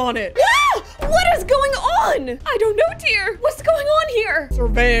 I'm on it. Ah! What is going on? I don't know, dear. What's going on here?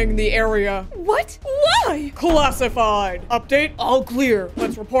 Surveying the area. What? Why? Classified. Update, all clear.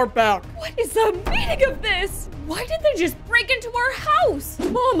 Let's report back. What is the meaning of this? Why did they just break into our house?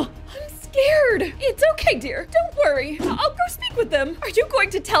 Mom, I'm scared. It's okay, dear. Don't worry. I'll go speak with them. Are you going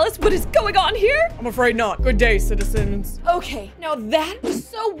to tell us what is going on here? I'm afraid not. Good day, citizens. Okay, now that was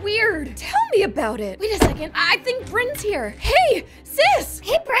so weird. Tell me about it. Wait a second. I think Bryn's here. Hey, sis.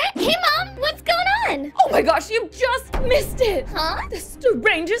 hey, Brett. Hey, Mom. What's going on? Oh my gosh, you just missed it. Huh? The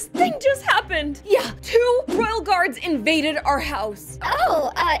strangest thing just happened. Yeah, 2 royal guards invaded our house.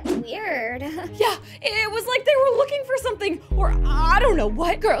 Oh, weird. Yeah, it was like they were looking for something, or I don't know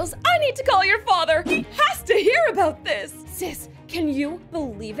what. Girls, I need to call your father. He has to hear about this. Sis, can you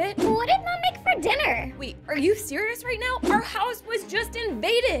believe it? What did Mom make for dinner? Wait, are you serious right now? Our house was just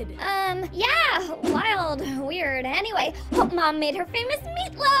invaded. Yeah, wild, weird. Anyway, hope Mom made her famous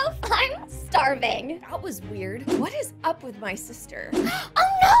meatloaf. I'm starving. That was weird. What is up with my sister? Oh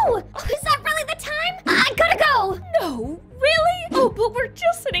no! Oh, is that really the time? I gotta go. No, really? Oh, but we're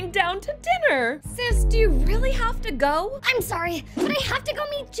just sitting down to dinner. Sis, do you really have to go? I'm sorry, but I have to go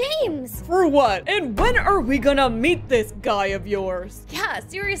meet James. For what? And when are we gonna meet this guy of yours? Yeah,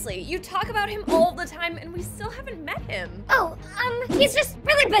 seriously, you talk about him all the time and we still haven't met him. Oh, he's just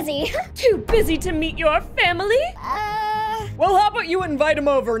really busy. Too busy to meet your family? Well, how about you invite him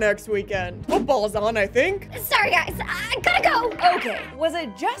over next weekend? Football's on, I think. Sorry guys, I gotta go. Okay, was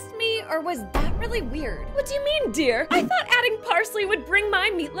it just me or was that really weird? What do you mean, dear? I thought adding parsley would bring my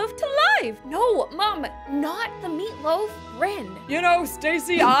meatloaf to life. No, Mom, not the meatloaf, Bryn. You know,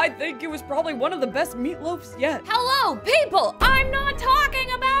 Stacy, I think it was probably one of the best meatloafs yet. Hello, people, I'm not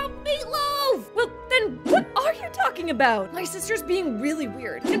talking about meatloaf. Well, then what are you talking talking about? My sister's being really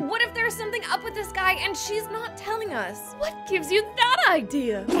weird. And what if there's something up with this guy and she's not telling us? What gives you that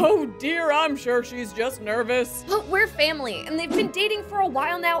idea? Oh dear, I'm sure she's just nervous. But we're family, and they've been dating for a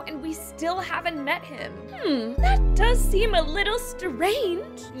while now, and we still haven't met him. That does seem a little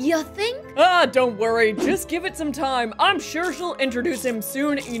strange. You think? Ah, don't worry, just give it some time. I'm sure she'll introduce him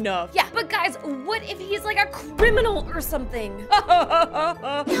soon enough. Yeah, but guys, what if he's like a criminal or something?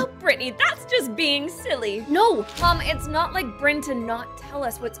 Now, Brittany, that's just being silly. No, it's not like Bryn to not tell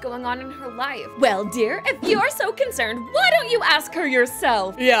us what's going on in her life. Well, dear, if you're so concerned, why don't you ask her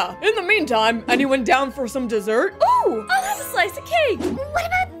yourself? Yeah, in the meantime, anyone down for some dessert? Ooh, I'll have a slice of cake. What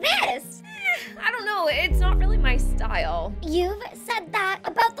about this? I don't know, it's not really my style. You've said that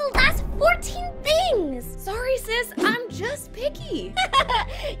about the last 14 things. Sorry, sis, I'm just picky.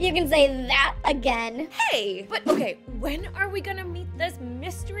 You can say that again. Hey, but okay, when are we gonna meet this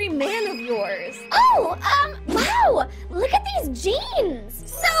mystery man of yours? Oh, wow! Look at these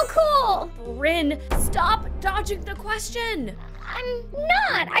jeans! So cool! Bryn, stop dodging the question. I'm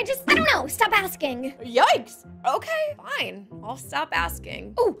not. I don't know. Stop asking. Yikes. Okay, fine. I'll stop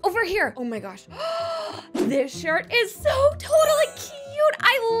asking. Oh, over here. Oh my gosh. This shirt is so totally cute.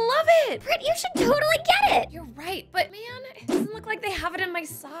 I love it. Britt, you should totally get it. You're right, but man, it doesn't look like they have it in my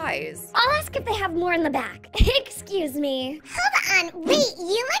size. I'll ask if they have more in the back. Excuse me. Hold on. Wait,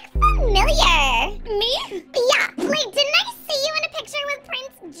 you look familiar. Me? Yeah. Wait, didn't I see you in a picture with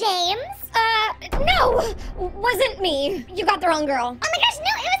Prince James? No. Wasn't me. You got the wrong girl. Oh my gosh,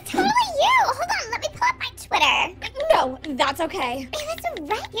 no, it was totally you. Hold on, let me pull up my Twitter. No, that's okay. It was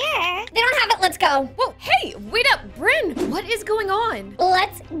right here. They don't have it, let's go. Whoa, hey, wait up, Bryn. What is going on?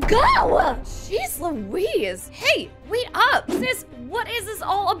 Let's go. Jeez Louise. Hey, wait up. Sis, what is this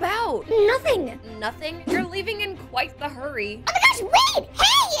all about? Nothing. Nothing? You're leaving in quite the hurry. Oh my gosh, wait.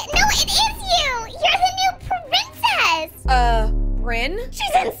 Hey, no, it is you. You're the new princess. Bryn?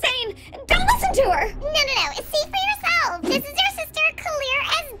 She's insane. Don't listen to her. No. See for yourself. This is your sister, clear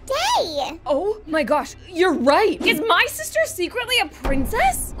as day. Oh my gosh, you're right. Is my sister secretly a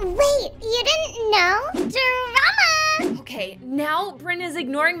princess? Wait, you didn't know? Drama. Okay, now Bryn is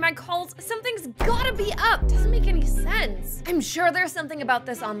ignoring my calls. Something's gotta be up. Doesn't make any sense. I'm sure there's something about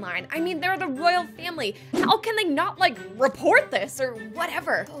this online. I mean, they're the royal family. How can they not, like, report this or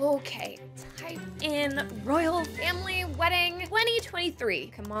whatever? Okay, type in royal family wedding 2023.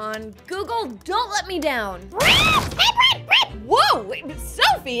 Come on, Google, don't let me down. Hey, Britt. Whoa, wait,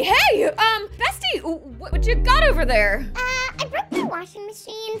 Sophie, hey, bestie, what you got over there? I broke my washing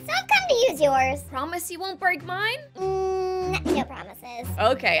machine, so I've come to use yours. Promise you won't break mine? No promises.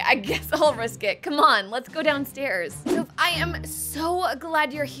 Okay, I guess I'll risk it. Come on, let's go downstairs. Soph, I am so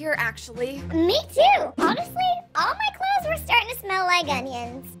glad you're here, actually. Me too. Honestly, all my clothes were starting to smell like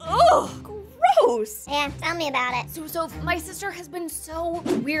onions. Ugh, gross. Yeah, tell me about it. So, Soph, my sister has been so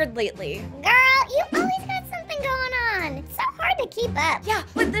weird lately. Girl, you always got something going on. It's so hard to keep up. Yeah,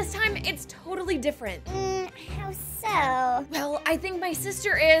 but this time it's totally different. How so? Well, I think my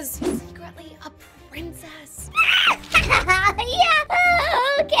sister is secretly a princess. Yeah,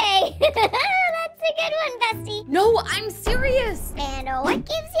 okay. That's a good one, bestie. No, I'm serious. And what gives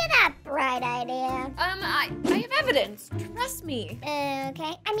you that bright idea? I have evidence. Trust me.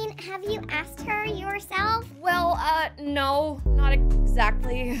 Okay. I mean, have you asked her yourself? Well, no, not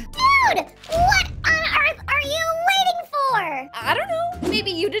exactly. Dude, what on earth are you waiting for? I don't know.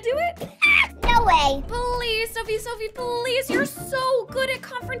 Maybe you to do it? No way. Please, Sophie, please. You're so good at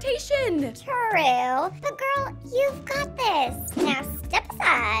confrontation. True. But girl, you've got this. Now step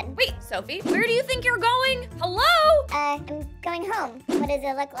aside. Wait, Sophie, where do you think you're going? Hello? I'm going home. What does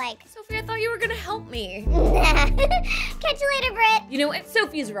it look like? Sophie, I thought you were gonna help me. Catch you later, Britt. You know what?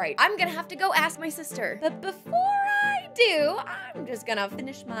 Sophie's right. I'm gonna have to go ask my sister. But before I do, I'm just gonna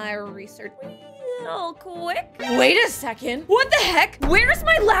finish my research real quick. Wait a second. What the heck? Where's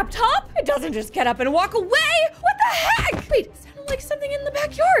my laptop? It doesn't just get up and walk away. What the heck? Wait, it sounded like something in the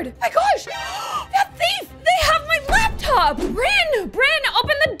backyard. My gosh, that thief! They have my laptop! Bryn,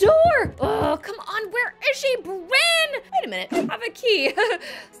 open the door! Oh, come on, where is she? Bryn! Wait a minute, I have a key.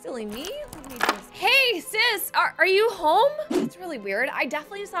 Silly me. Let me just... Hey, sis, are you home? That's really weird. I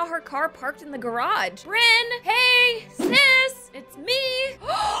definitely saw her car parked in the garage. Bryn, hey, sis, it's me.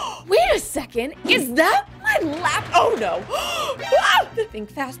 Wait a second, is that my lap? Oh no. Ah! Think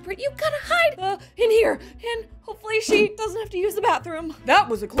fast, Britt, you gotta hide in here, and hopefully she doesn't have to use the bathroom. That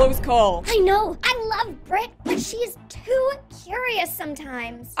was a close call. I know. I love Britt, but she's too curious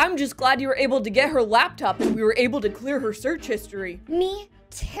sometimes. I'm just glad you were able to get her laptop and we were able to clear her search history. Me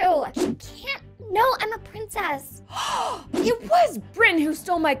too. She can't know I'm a princess. It was Bryn who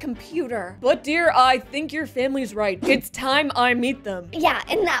stole my computer. But dear, I think your family's right. It's time I meet them. Yeah,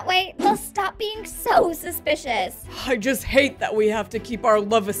 in that way, they'll stop being so suspicious. I just hate that we have to keep our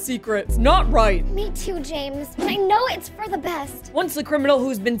love a secret. It's not right. Me too, James, but I know it's for the best. Once the criminal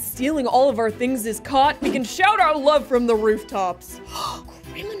who's been stealing all of our things is caught, we can shout our love from the rooftops.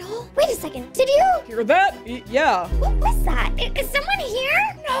 Criminal? Wait a second, did you? Hear that? Yeah. What was that? Is someone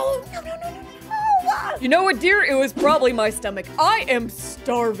here? No. You know what, dear? It was probably my stomach. I am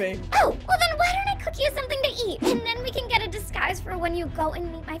starving. Oh, well then why don't I cook you something to eat? And then we can get a disguise for when you go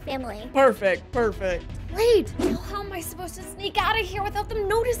and meet my family. Perfect. Great. Now how am I supposed to sneak out of here without them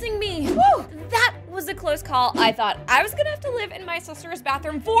noticing me? Whew, that was a close call. I thought I was gonna have to live in my sister's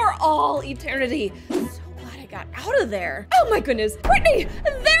bathroom for all eternity. So glad I got out of there. Oh my goodness, Brittany,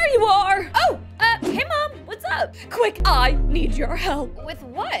 there you are. Oh, hey mom, what's up? Quick, I need your help. With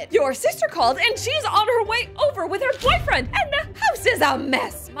what? Your sister called and she's on her way over with her boyfriend and the house is a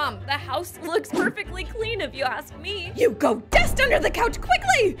mess. Mom, the house looks perfectly clean if you ask me. You go dust under the couch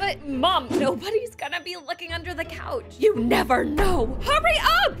quickly. But mom, nobody's gonna be looking under the couch. You never know. Hurry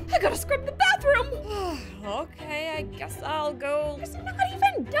up, I gotta scrub the bathroom. Okay, I guess I'll go. There's not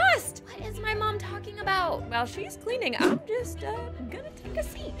even dust. What is my mom talking about? While she's cleaning, I'm just gonna take a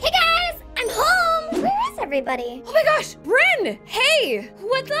seat. Hey guys, I'm home. Where is everybody? Oh my gosh, Bryn! Hey,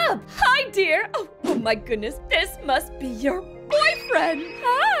 what's up? Hi, dear. Oh my goodness, this must be your boyfriend.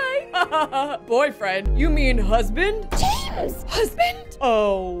 Hi. Boyfriend? You mean husband? James! Husband?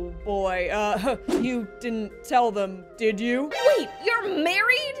 Oh boy, you didn't tell them, did you? Wait, you're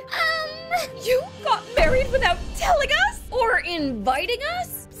married? You got married without telling us? Or inviting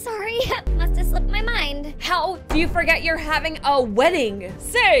us? Sorry, must have slipped my mind. How do you forget you're having a wedding?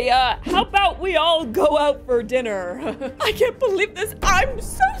 Say, how about we all go out for dinner? I can't believe this. I'm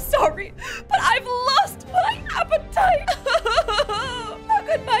so sorry, but I've lost my appetite. How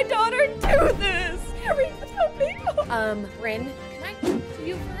could my daughter do this? Harry, help me. Bryn, can I talk to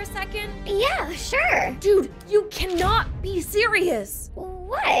you for a second? Yeah, sure. Dude, you cannot be serious.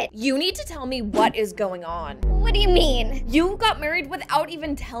 What? You need to tell me what is going on. What do you mean? You got married without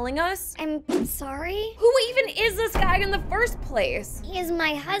even telling us? I'm sorry? Who even is this guy in the first place? He is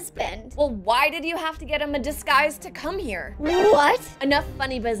my husband. Well, why did you have to get him a disguise to come here? What? Enough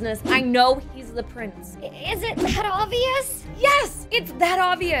funny business. I know he's the prince. Is it that obvious? Yes, it's that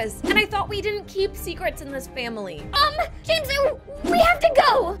obvious. And I thought we didn't keep secrets in this family. James, we have to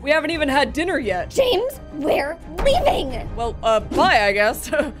go. We haven't even had dinner yet. James, we're leaving. Well, bye, I guess.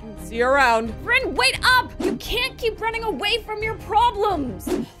 See you around. Bryn, wait up! You can't keep running away from your problems.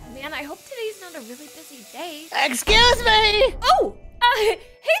 Man, I hope today's not a really busy day. Excuse me! Oh, hey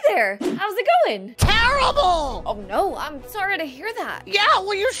there. How's it going? Terrible! Oh no, I'm sorry to hear that. Yeah,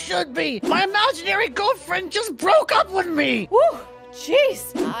 well you should be. My imaginary girlfriend just broke up with me. Whew,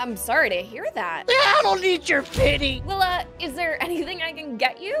 jeez. I'm sorry to hear that. Yeah, I don't need your pity. Well, is there anything I can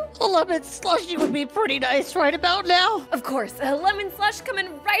get you? A lemon slushy would be pretty nice right about now. Of course, a lemon slush coming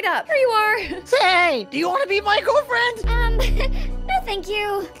right up. Here you are. Say, do you want to be my girlfriend? No thank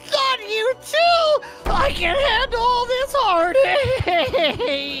you. Not you too! I can't handle all this heartache!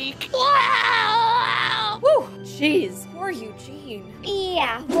 Wow! Whew, jeez, poor Eugene.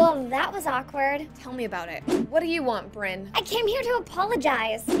 Yeah, well, that was awkward. Tell me about it. What do you want, Bryn? I came here to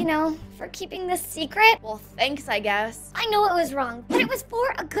apologize, for keeping this secret. Well, thanks, I guess. I know it was wrong, but it was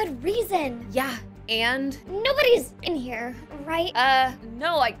for a good reason. Yeah, and? Nobody's in here, right?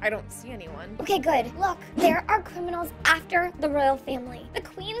 No, I don't see anyone. Okay, good. Look, there are criminals after the royal family. The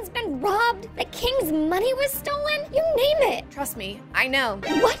queen's been robbed. The king's money was stolen. You name it. Trust me, I know.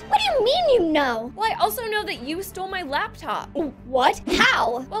 What? What do you mean you know? Well, I also know that you stole my laptop. What?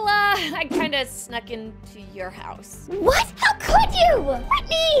 How? Well, I kinda snuck into your house. What? How could you?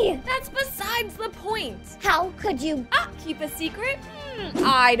 Brittany! That's besides the point. How could you? Keep a secret?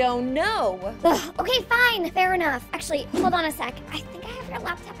 I don't know. Ugh, okay, fine. Fair enough. Actually, hold on a sec. I think I have your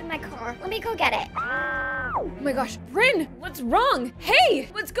laptop in my car. Let me go get it. Oh my gosh, Bryn, what's wrong? Hey,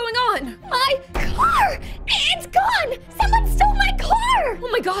 what's going on? My car! It's gone! Someone stole my car! Oh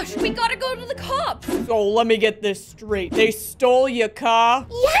my gosh, we gotta go to the cops. So let me get this straight. They stole your car?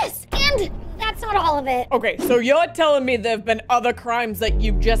 Yes, and that's not all of it. Okay, so you're telling me there have been other crimes that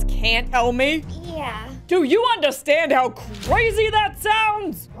you just can't tell me? Yeah. Do you understand how crazy that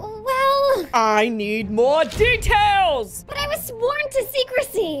sounds? Well, I need more details! but I was sworn to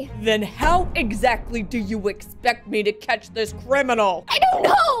secrecy. Then how exactly do you expect me to catch this criminal? I don't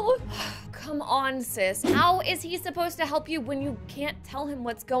know. come on, sis. How is he supposed to help you when you can't tell him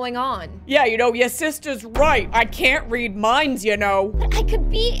what's going on? Yeah, you know, your sister's right. I can't read minds, you know. But I could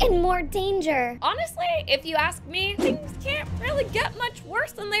be in more danger. Honestly, if you ask me, things can't really get much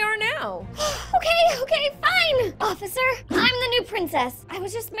worse than they are now. Okay, fine. Officer, I'm the new princess. I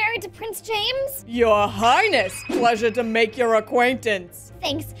was just married to Prince James. Your Highness, pleasure to make your acquaintance.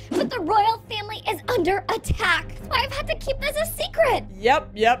 Thanks, but the royal family is under attack. That's why I've had to keep this a secret.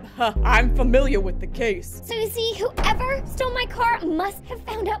 Yep. I'm familiar with the case. So you see, whoever stole my car must have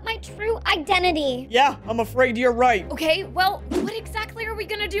found out my true identity. Yeah, I'm afraid you're right. Okay, well, what exactly are we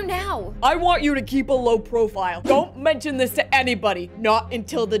gonna do now? I want you to keep a low profile. Don't mention this to anybody, not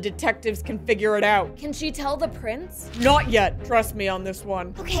until the detectives can figure it out. Can she tell the prince? Not yet. Trust me on this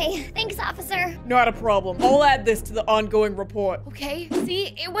one. Okay, thanks, officer. Not a problem. I'll add this to the ongoing report. Okay,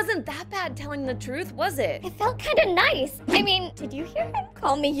 see, it wasn't that bad telling the truth, was it? It felt kind of nice. I mean, did you hear him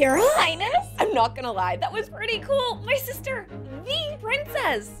call me Your Highness? I'm not gonna lie, that was pretty cool. My sister, the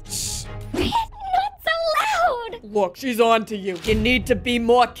princess. Shh, Britt, not so loud. Look, she's on to you. You need to be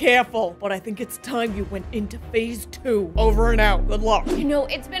more careful. But I think it's time you went into phase 2. Over and out. Good luck. You know,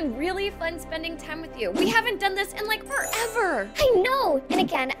 it's been really fun spending time with you. We haven't done this in like forever. I know. And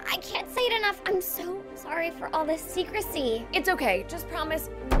again, I can't say it enough. I'm so sorry for all this secrecy. It's okay. Just promise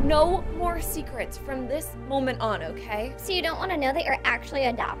no more secrets from this moment on, okay? So you don't want to know that you're actually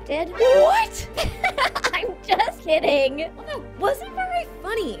adopted? What? I'm just kidding. Well, that wasn't very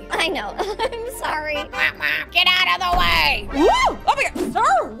funny. I know. I'm sorry. Get out of the way! Woo! Oh my god,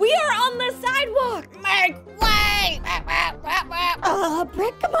 sir! We are on the sidewalk! Make way!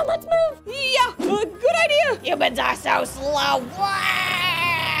 Britt, come on, let's move. Yeah, good idea! Humans are so slow.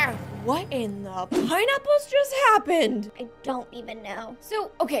 What in the pineapples just happened? I don't even know.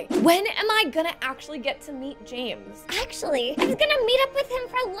 So, okay, when am I gonna actually get to meet James? Actually, I was gonna meet up with him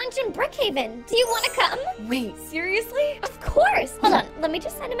for lunch in Brookhaven. Do you want to come? Wait, seriously? Of course. Hold on, let me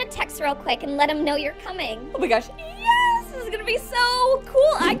just send him a text real quick and let him know you're coming. Oh my gosh, yes! This is gonna be so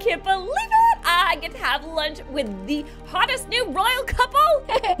cool! I can't believe it! I get to have lunch with the hottest new royal couple!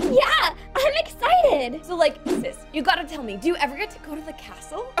 Yeah, I'm excited. So like, sis, you gotta tell me, do you ever get to go to the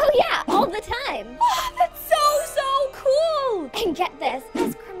castle? Oh yeah, all the time. Oh, that's so cool! And get this,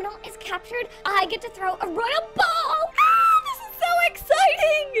 as criminal is captured, I get to throw a royal ball. This is so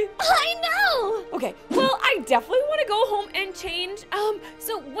exciting! I know. Okay, well, I definitely want to go home and change.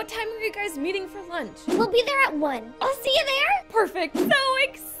 So what time are you guys meeting for lunch? We'll be there at 1. I'll see you there. Perfect. So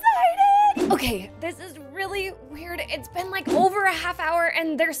excited! Okay, this is really weird. It's been like over a half hour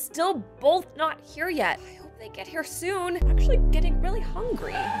and they're still both not here yet. I hope they get here soon. I'm actually getting really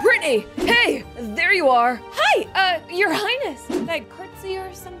hungry. Brittany, hey, there you are. Hi, Your Highness. Did I curtsy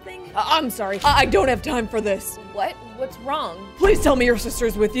or something? I'm sorry. I don't have time for this. What? What's wrong? Please tell me your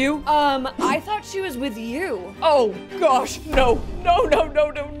sister's with you. I thought she was with you. Oh, gosh, no.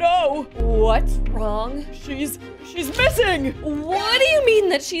 What's wrong? She's missing. What do you mean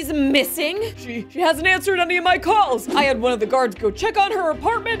that she's missing? She hasn't answered any of my calls. I had one of the guards go check on her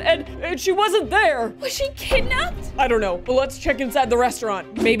apartment and she wasn't there. Was she kidnapped? I don't know, but let's check inside the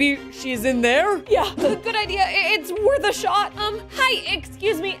restaurant. Maybe she's in there? Yeah, good idea. It's worth a shot. Hi,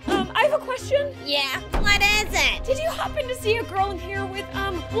 excuse me. I have a question. Yeah, what is it? Did you happen to see a girl in here with,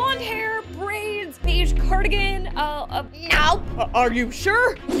 blonde hair, braids, beige cardigan, No. Are you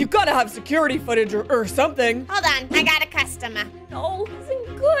sure? You gotta have security footage or something. Hold on, I got a customer. No, this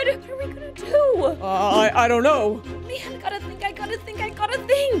isn't good. What are we gonna do? I don't know. Man, I gotta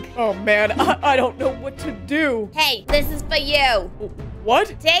think. Oh man, I don't know what to do. Hey, this is for you.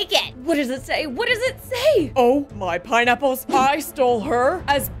 What? Take it. What does it say? Oh, my pineapples. I stole her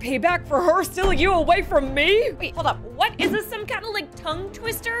as payback for her stealing you away from me? Wait, hold up. What? Is this some kind of like tongue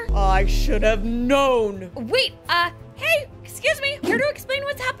twister? I should have known. Wait, hey, excuse me. Here to explain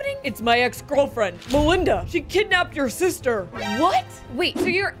what's happening? It's my ex-girlfriend, Melinda. She kidnapped your sister. What? Wait, so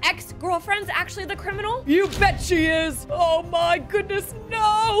your ex-girlfriend's actually the criminal? You bet she is. Oh my goodness,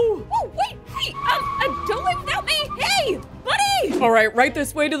 no. Oh, wait, don't leave without me. Hey, buddy. All right, right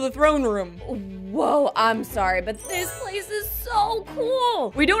this way to the throne room. Whoa, I'm sorry, but this place is so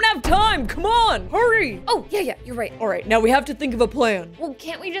cool. We don't have time. Come on, hurry. Oh, yeah, you're right. All right, now we have to think of a plan. Well,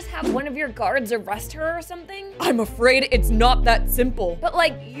 can't we just have one of your guards arrest her or something? I'm afraid it's not that simple. But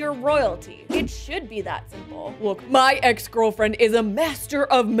like, you're royalty. It should be that simple. Look, my ex-girlfriend is a master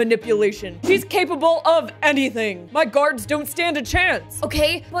of manipulation. She's capable of anything. My guards don't stand a chance.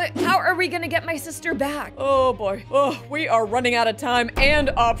 Okay, but how are we gonna get my sister back? Oh boy. Oh, we are running out of time and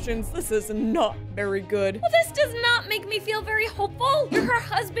options. This is not very good. Well, this does not make me feel very hopeful. You're her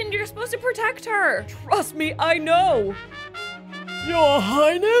husband. You're supposed to protect her. Trust me, I know. Your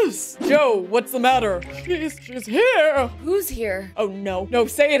Highness? Joe, what's the matter? She's here. Who's here? Oh, no. No,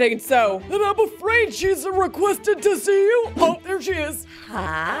 say it ain't so. And I'm afraid she's requested to see you. Oh, there she is.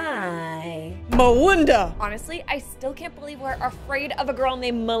 Hi. Melinda. Honestly, I still can't believe we're afraid of a girl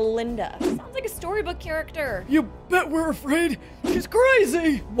named Melinda. Sounds like a storybook character. You bet we're afraid. She's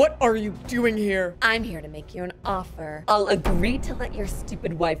crazy. What are you doing here? I'm here to make you an offer. I'll agree to let your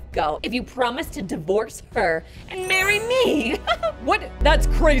stupid wife go if you promise to divorce her and marry me. What? That's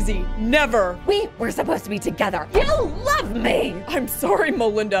crazy. Never. We were supposed to be together. You love me. I'm sorry,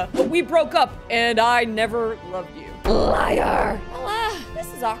 Melinda, but we broke up and I never loved you. Liar. Well,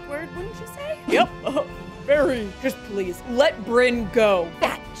 this is awkward, wouldn't you say? Yep. Very. Just please, let Bryn go.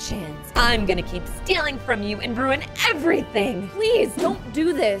 Fat chance. I'm gonna keep stealing from you and ruin everything. Please, don't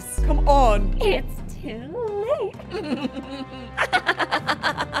do this. Come on. It's too late.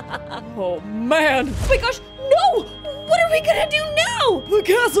 Oh, man. Oh my gosh, no! What are we gonna do now? The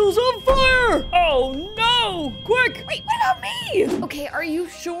castle's on fire. Oh, no. Quick. Wait, what about me? Okay, are you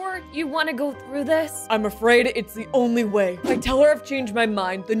sure you want to go through this? I'm afraid it's the only way. If I tell her I've changed my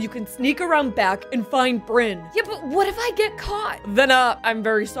mind, then you can sneak around back and find Bryn. Yeah, but what if I get caught? Then, I'm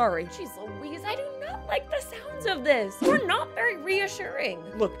very sorry. Jeez Louise, I do not like the sounds of this. You're not very reassuring.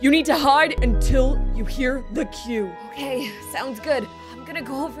 Look, you need to hide until you hear the cue. Okay, sounds good. I'm gonna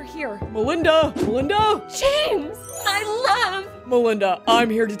go over here. Melinda! Melinda! James, my love. Melinda, I'm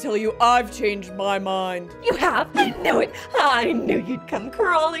here to tell you I've changed my mind. You have? I knew it. I knew you'd come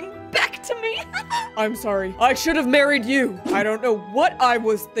crawling back to me. I'm sorry. I should have married you. I don't know what I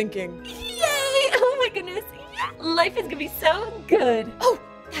was thinking. Yay! Oh my goodness. Yeah. Life is gonna be so good. Oh,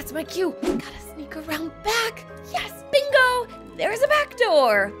 that's my cue. Gotta sneak around back. Yes, bingo! There's a back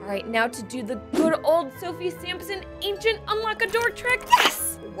door. All right, now to do the good old Sophie Sampson ancient unlock a door trick.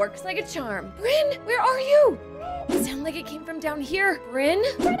 Yes! Works like a charm. Bryn, where are you? It sounded like it came from down here. Bryn?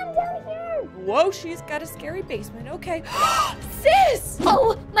 Bryn, I'm down here. Whoa, she's got a scary basement. Okay. Sis!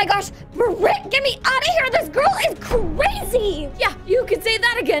 Oh my gosh, Britt, get me out of here. This girl is crazy. Yeah, you could say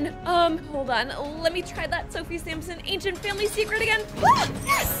that again. Hold on. Let me try that Sophie Sampson ancient family secret again.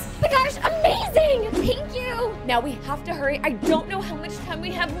 Yes! Oh my gosh, amazing. Thank you. Now we have to hurry. I don't know how much time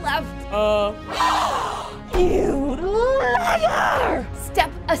we have left. You liar!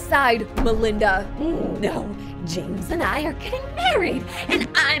 Step aside, Melinda. No, James and I are getting married, and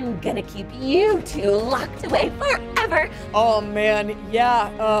I'm gonna keep you two locked away forever. Oh, man. Yeah.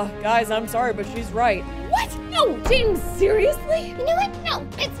 Guys, I'm sorry, but she's right. What? No, James, seriously? You know what? No,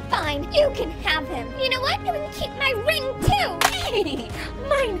 it's fine. You can have him. You know what? You can keep my ring too. Hey,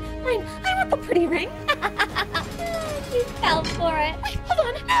 mine. I want the pretty ring. You fell for it. Wait, hold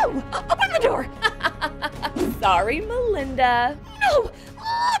on. No, open the door. Sorry, Melinda. No,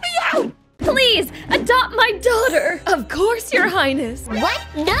 let me out. Please, adopt my daughter. Of course, Your Highness. What?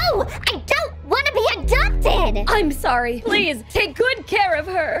 No, I don't want to be adopted. I'm sorry. Please, take good care of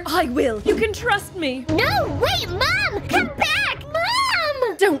her. I will. You can trust me. No, wait, Mom, come back,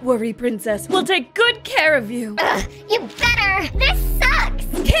 Mom. Don't worry, Princess. We'll take good care of you. You better. This sucks.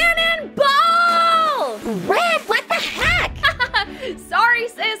 Cannonball! Red, what the heck? Sorry,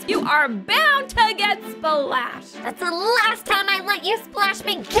 sis. You are bound to get splashed. That's the last time I let you splash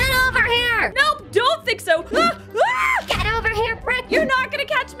me. Get over here. Nope, don't think so. Get over here, Britt. You're not gonna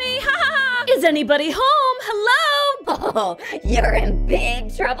catch me. Is anybody home? Hello? Oh, you're in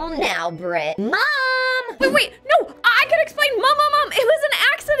big trouble now, Britt. Mom! Wait, no, I can explain. Mom, it was an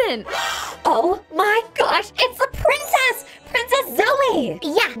accident. Oh my gosh, it's the princess! Princess Zoe!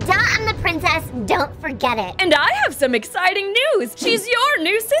 Yeah, duh, I'm the princess. Don't forget it. And I have some exciting news. She's your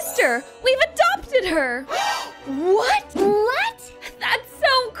new sister. We've adopted her. What? That's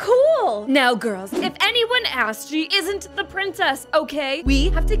so cool. Now, girls, if anyone asks, she isn't the princess, okay? We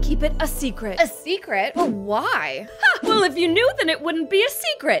have to keep it a secret. A secret? But why? Well, if you knew, then it wouldn't be a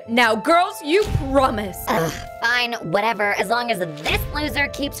secret. Now, girls, you promise. Fine, whatever, as long as this loser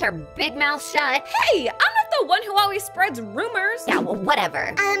keeps her big mouth shut. Hey, I'm not the one who always spreads rumors. Yeah, well,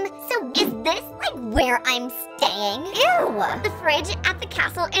 whatever. So is this, like, where I'm staying? Ew! The fridge at the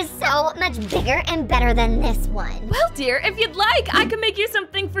castle is so much bigger and better than this one. Well, dear, if you'd like, I can make you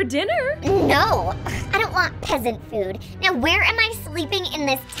something for dinner. No, I don't want peasant food. Now, where am I sleeping in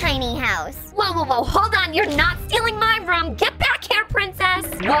this tiny house? Whoa, hold on, you're not stealing my room. Get back back here, princess.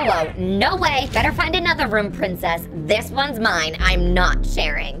 Whoa, no way. Better find another room, princess. This one's mine. I'm not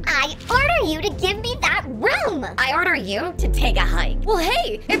sharing. I order you to give me that room. I order you to take a hike. Well,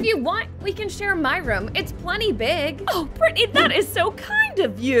 hey, if you want, we can share my room. It's plenty big. Oh, Brittany, that is so kind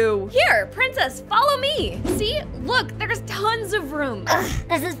of you. Here, princess, follow me. See, look, there's tons of room. Ugh,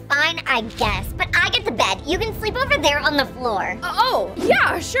 this is fine, I guess, but I get the bed. You can sleep over there on the floor. Oh,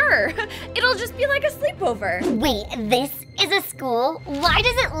 yeah, sure. It'll just be like a sleepover. Wait, this is a school? Why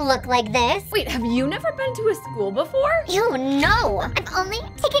does it look like this? Wait, have you never been to a school before? Ew, no. I've only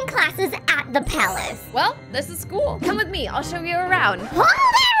taken classes at the palace. Well, this is school. Come with me, I'll show you around. Hold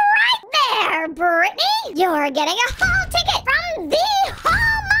it right there, Brittany. You're getting a hall ticket from the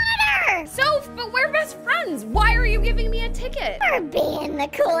hall monitor. Soph, but we're best friends. Why are you giving me a ticket? For being the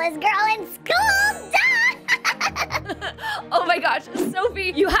coolest girl in school, duh. Oh my gosh,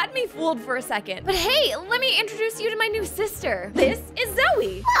 Sophie, you had me fooled for a second. But hey, let me introduce you to my new sister. This is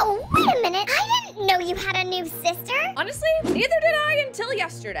Zoe. Oh, wait a minute. I didn't know you had a new sister. Honestly, neither did I until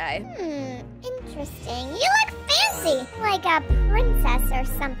yesterday. Interesting. You look fancy. Like a princess or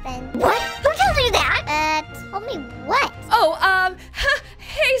something. What? Who told you that? Told me what? Oh,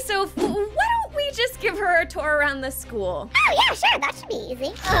 hey, Soph, why don't we just give her a tour around the school? Oh, yeah, sure. That should be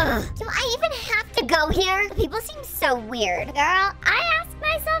easy. Ugh. Do I even have to go here? People seem so weird. Girl, I ask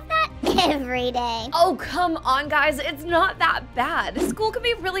myself that every day. Oh, come on, guys. It's not that bad. School can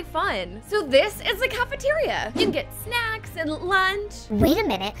be really fun. So this is the cafeteria. You can get snacks and lunch. Wait a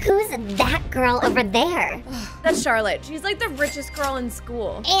minute. Who's that girl over there? That's Charlotte. She's like the richest girl in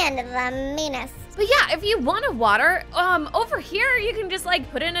school. And the meanest. But yeah, if you want a water, over here you can just like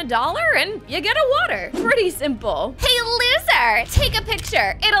put in $1 and you get a water. Pretty simple. Hey, loser, take a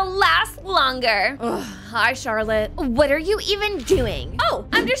picture. It'll last longer. Ugh, hi, Charlotte. What are you even doing? Oh,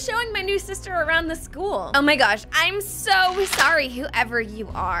 I'm just showing my new sister around the school. Oh my gosh, I'm so sorry, whoever you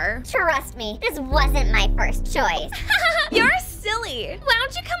are. Trust me, this wasn't my first choice. You're silly. Why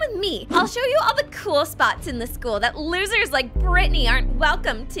don't you come with me? I'll show you all the cool spots in the school that losers like Brittany aren't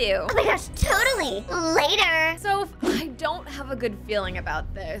welcome to. Oh my gosh, totally. Later. So I don't have a good feeling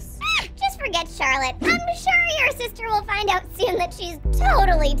about this. Just forget Charlotte. I'm sure your sister will find out soon that she's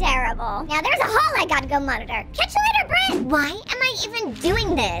totally terrible. Now there's a hall I gotta go monitor. Catch you later, Britt. Why am I even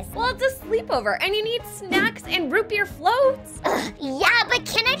doing this? Well, it's a sleepover and you need snacks and root beer floats. Ugh, yeah, but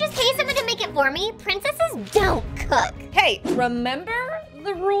can I just pay someone to make it for me? Princesses don't cook. Hey, remember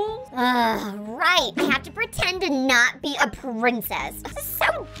the rules? Right. I have to pretend to not be a princess. This is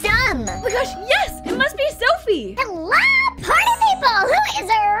so dumb. Oh my gosh, yes! It must be Sophie! Hello, party people! Who is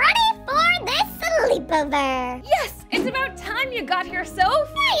ready for this sleepover? Yes! It's about time you got here, Soph!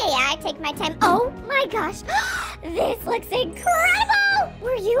 Yeah, I take my time. Oh my gosh. This looks incredible!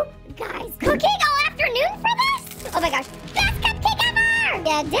 Were you guys cooking all afternoon for this? Oh my gosh. Best cupcake ever!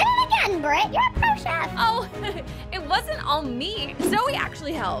 You did it again, Britt. You're a pro chef. Oh, it wasn't all me. Zoe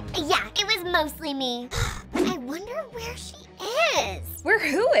actually helped. Yeah, it was mostly me. But I wonder where she is. Where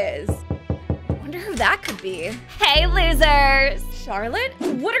who is? Wonder who that could be. Hey, losers! Charlotte,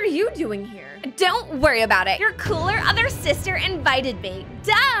 what are you doing here? Don't worry about it. Your cooler other sister invited me.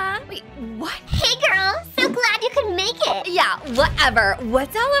 Duh! Wait, what? Hey, girl. So glad you could make it. Yeah, whatever.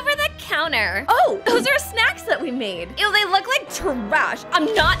 What's all over the counter? Oh, those are snacks that we made. Ew, they look like trash.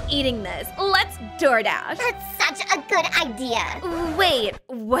 I'm not eating this. Let's DoorDash. That's such a good idea. Wait,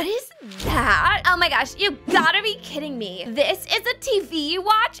 what is that? Oh my gosh, you gotta be kidding me. This is a TV you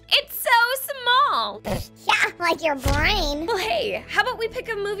watch? It's so small. Yeah, like your brain. Well, hey, how about we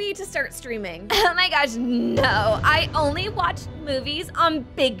pick a movie to start streaming? Oh my gosh, no. I only watch movies on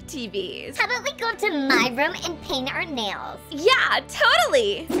big TVs. How about we go up to my room and paint our nails? Yeah,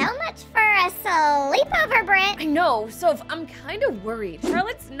 totally. So much for a sleepover, Britt. I know, so I'm kind of worried.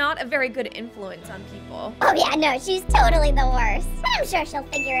 Charlotte's not a very good influence on people. Oh yeah, no, she's totally the worst. But I'm sure she'll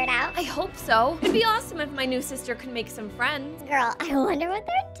figure it out. I hope so. It'd be awesome if my new sister could make some friends. Girl, I wonder what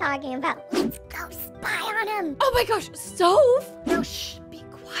they're talking about. Let's go spy on them. Oh my gosh, Soph! No, shh, be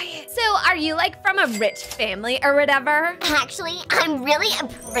quiet. So are you like from a rich family or whatever? Actually, I'm really a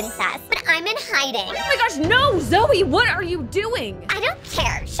princess, but I'm in hiding. Oh my gosh, no, Zoe, what are you doing? I don't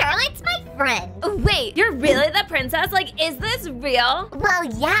care. Charlotte's my friend. Wait, you're really the princess? Like, is this real? Well,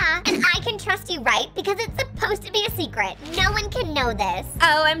 yeah, and I can trust you, right? Because it's supposed to be a secret. No one can know this.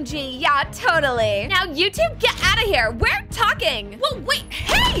 OMG, yeah, totally. Now you two get out of here. We're talking. Well, wait,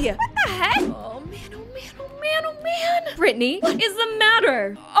 hey! What the heck? Oh man, oh man, oh man, oh man. Brittany, what is the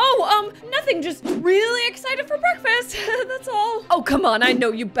matter? Oh, nothing, just really excited for breakfast. That's all. Oh, come on, I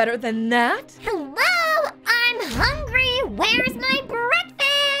know you better than that. Hello, I'm hungry. Where's my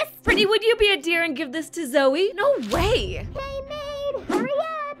breakfast? Brittany, would you be a dear and give this to Zoe? No way. Hey,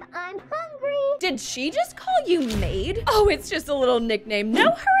 did she just call you maid? Oh, it's just a little nickname.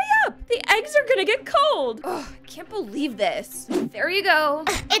 Now hurry up. The eggs are gonna get cold. Oh, I can't believe this. There you go.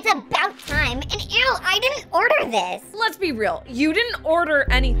 It's about time. And ew, I didn't order this. Let's be real. You didn't order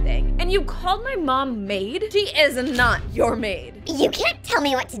anything. And you called my mom maid? She is not your maid. You can't tell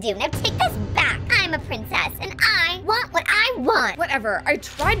me what to do. Now take this back. I'm a princess, and I want what I want. Whatever. I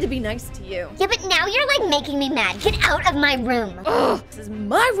tried to be nice to you. Yeah, but now you're like making me mad. Get out of my room. Ugh, this is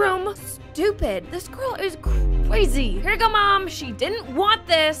my room. Stupid. This girl is crazy. Here you go, Mom. She didn't want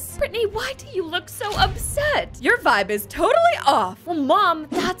this. Brittany, why do you look so upset? Your vibe is totally off. Well, Mom,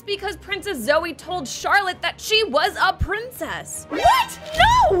 that's because Princess Zoe told Charlotte that she was a princess. What?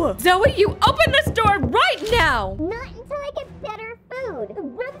 No! Zoe, you open this door right now. Not until I get better food. The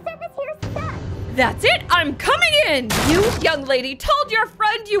room service here sucks. That's it. I'm coming in. You, young lady, told your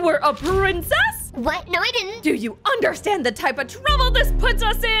friend you were a princess? What? No, I didn't. Do you understand the type of trouble this puts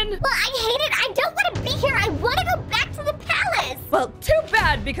us in? Well, I hate it. I don't want to be here. I want to go back to the palace. Well, too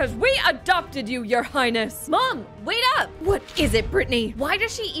bad, because we adopted you, Your Highness. Mom, wait up. What is it, Brittany? Why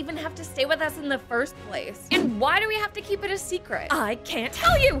does she even have to stay with us in the first place? And why do we have to keep it a secret? I can't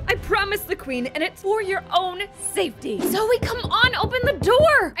tell you. I promised the queen, and it's for your own safety. Zoe, come on, open the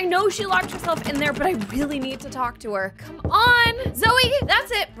door. I know she locked herself in there, but I really need to talk to her. Come on. Zoe,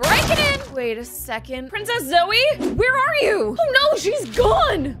 that's it. Break it in. Wait a second. Princess Zoe, where are you? Oh no, she's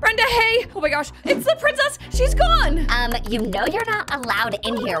gone. Brenda, hey. Oh my gosh, it's the princess. She's gone. You know you're not allowed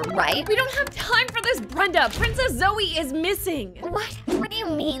in here, right? We don't have time for this, Brenda. Princess Zoe is missing. What? What do you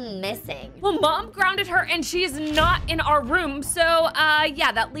mean missing? Well, Mom grounded her and she's not in our room. So,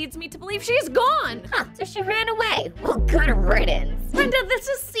 yeah, that leads me to believe she's gone. Huh, so she ran away. Well, good riddance. Brenda, this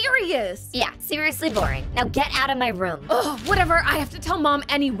is serious. Yeah, seriously boring. Now get out of my room. Ugh, whatever. I have to tell Mom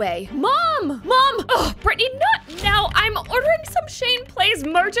anyway. Mom! Ugh, Brittany, not now. I'm ordering some Shane Plays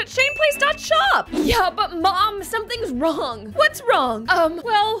merch at shaneplays.shop. Yeah, but Mom, something's wrong. What's wrong?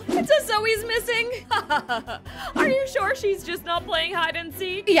 Well, Princess Zoe's missing. Are you sure she's just not playing hide and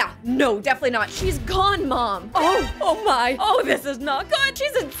seek? Yeah, no, definitely not. She's gone, Mom. Oh my. Oh, this is not good.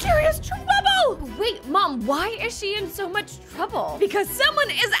 She's in serious trouble. Wait, Mom, why is she in so much trouble? Because someone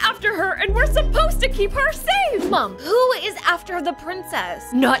is after her and we're supposed to keep her safe. Mom, who is after the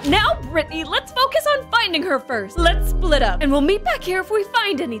princess? Not now, Brittany. Let's focus on finding her first. Let's split up and we'll meet back here if we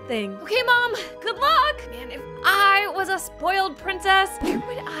find anything. Okay, Mom, good luck. Man, if I was a spoiled princess, where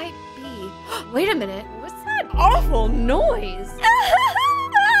would I be? Wait a minute. What's that awful noise?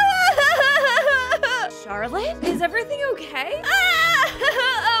 Charlotte? Is everything okay?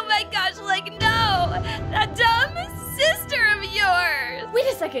 Oh my gosh, like no! That dumb sister of yours! Wait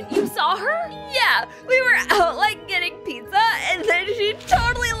a second, you saw her? Yeah, we were out like getting pizza and then she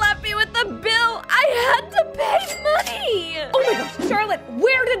totally left me with the bill. I had to pay money! Oh my gosh, Charlotte,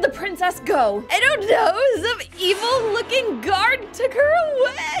 where did the princess go? I don't know, some evil looking guard took her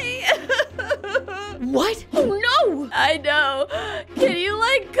away. What? Oh no! I know. Can you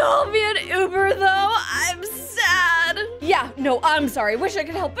like call me an Uber though? I'm sad. Yeah, no, I'm sorry. Wish I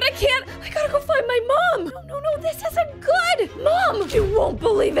could help, but I can't. I gotta go find my mom. No, this isn't good. Mom, you won't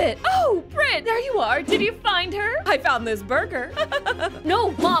believe it. Oh, Britt, there you are. Did you find her? I found this burger.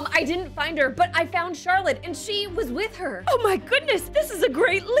 No, Mom, I didn't find her, but I found Charlotte and she was with her. Oh my goodness, this is a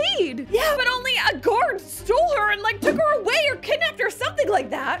great lead. Yeah, but only a guard stole her and like took her away or kidnapped her, something like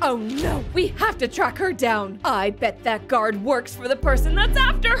that. Oh no, we have to track her down. I bet that guard works for the person that's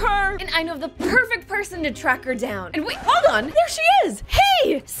after her. And I know the perfect person to track her down. And wait, hold on, there she is.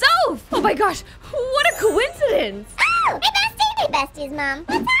 Hey, Soph. Oh my gosh, what a coincidence. Oh, hey besties, Mom.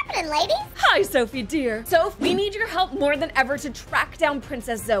 What's happening, ladies? Hi, Sophie, dear. Soph, we need your help more than ever to track down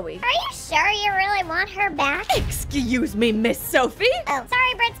Princess Zoe. Are you sure you really want her back? Excuse me, Miss Sophie. Oh,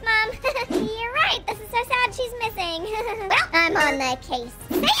 sorry, Britt's mom. You're right. This is so sad she's missing. Well, I'm on the case.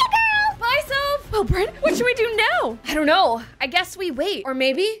 See ya, girl. Bye, Soph. Well, Britt, what should we do now? I don't know. I guess we wait. Or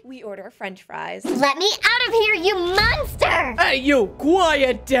maybe we order French fries. Let me out of here, you monster! Hey, you,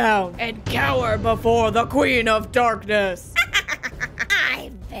 quiet down and cower before the Queen of Darkness.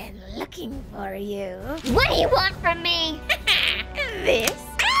 I've been looking for you. What do you want from me? This?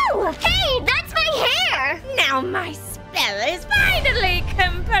 Oh, hey, that's my hair! Now my spell is finally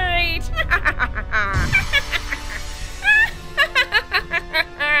complete.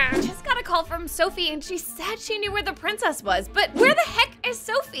 Just got a call from Sophie and she said she knew where the princess was, but where the heck is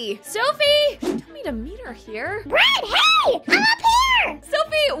Sophie? Sophie! She told me to meet her here. Brett, hey! I'm up here!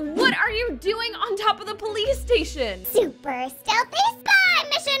 Sophie, what are you doing on top of the police station? Super stealthy spy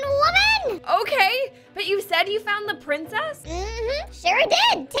mission, woman! Okay, but you said you found the princess? Mm-hmm, sure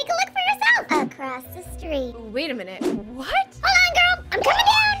did. Take a look for yourself. Across the street. Wait a minute, what? Hold on, girl. I'm coming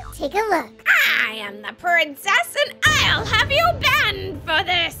down. Take a look. I am the princess, and I'll have you banned for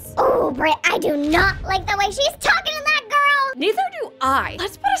this. Oh, Britt, I do not like the way she's talking to that girl. Neither do I.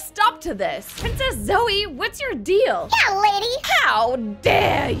 Let's put a stop to this. Princess Zoe, what's your deal? Yeah, lady. How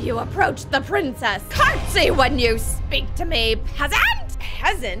dare you approach the princess? Curtsy when you speak to me, peasant!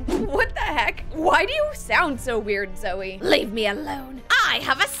 Peasant? What the heck? Why do you sound so weird, Zoe? Leave me alone. I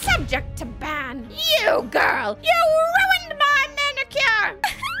have a subject to ban. You, girl, you ruined my manicure.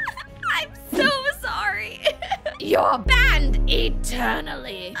 I'm so sorry. You're banned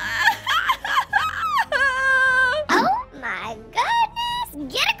eternally. Oh my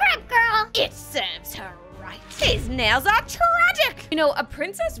goodness. Get a grip, girl. It serves her right. These nails are tragic. You know, a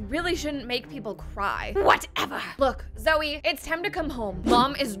princess really shouldn't make people cry. Whatever. Look, Zoe, it's time to come home.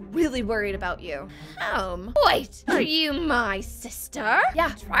 Mom is really worried about you. Home? Wait, are you my sister? Yeah,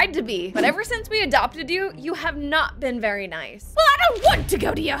 tried to be. But ever since we adopted you, you have not been very nice. Well, I don't want to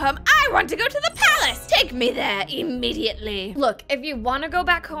go to your home. I want to go to the palace. Take me there immediately. Look, if you want to go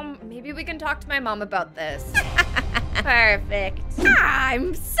back home, maybe we can talk to my mom about this. Perfect.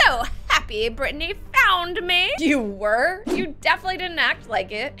 I'm so happy Brittany found me. You were? You definitely didn't act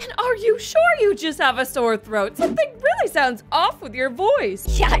like it. And are you sure you just have a sore throat? Something really sounds off with your voice.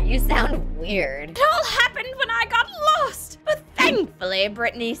 Yeah, you sound weird. It all happened when I got lost. But thankfully,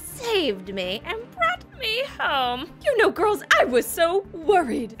 Brittany saved me and brought me home. You know, girls, I was so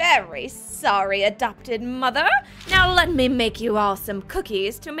worried. Very sorry, adopted mother. Now let me make you all some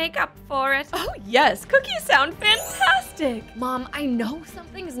cookies to make up for it. Oh, yes, cookies sound fantastic. Mom, I know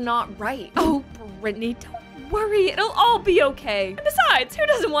something's not right. Oh, Brittany, don't worry. It'll all be okay. And besides, who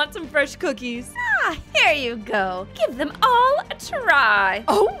doesn't want some fresh cookies? Ah, here you go. Give them all a try.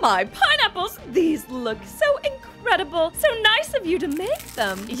 Oh my, pineapples! These look so incredible. So nice of you to make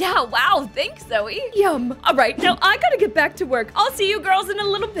them. Yeah, wow, thanks, Zoe. Yum. All right, now I gotta get back to work. I'll see you girls in a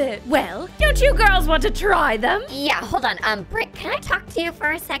little bit. Well, don't you girls want to try them? Yeah, hold on. Britt, can I talk to you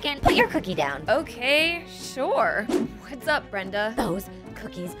for a second? Put your cookie down. Okay, sure. What's up, Brenda? Those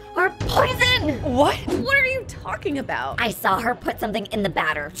cookies are poison! What? What are you talking about? I saw her put something in the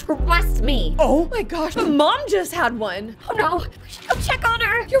batter. Trust me. Oh my gosh, Mom just had one. Oh no, we should go check on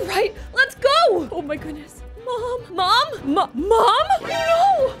her. You're right, let's go. Oh my goodness. Mom? Mom?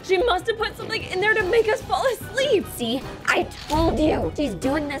 No! She must have put something in there to make us fall asleep. See, I told you. She's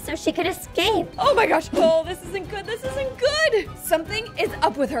doing this so she could escape. Oh my gosh, oh, this isn't good, this isn't good. Something is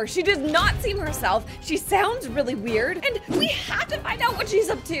up with her. She does not seem herself. She sounds really weird, and we have to find out what she's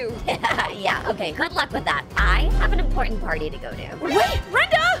up to. Yeah, okay, good luck with that. I have an important party to go to. Wait,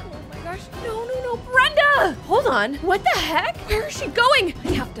 Brenda! Oh my gosh, no, Brenda! Hold on, what the heck? Where is she going?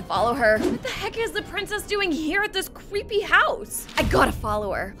 I have to follow her. What the heck is the princess doing here at this creepy house? I gotta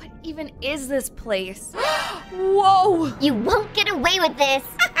follow her. What even is this place? Whoa! You won't get away with this.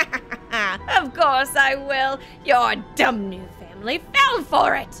 Of course I will. Your dumb new family fell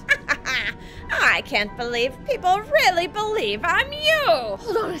for it. I can't believe people really believe I'm you.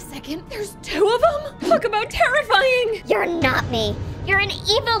 Hold on a second, there's two of them? Talk about terrifying! You're not me. You're an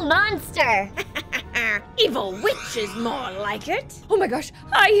evil monster. Evil witch is more like it. Oh my gosh,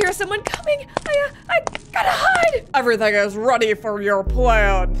 I hear someone coming. I gotta hide. Everything is ready for your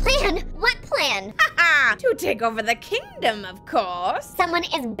plan. Plan? What plan? To take over the kingdom, of course. Someone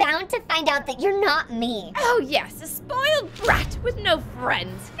is bound to find out that you're not me. Oh yes, a spoiled brat with no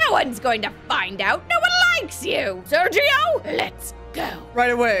friends. No one's going to find out. No one likes you. Sergio, let's go.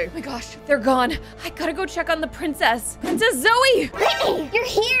 Right away. Oh my gosh, they're gone. I gotta go check on the princess. Princess Zoe! Brittany, you're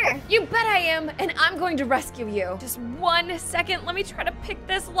here. You bet I am, and I'm going to rescue you. Just 1 second, let me try to pick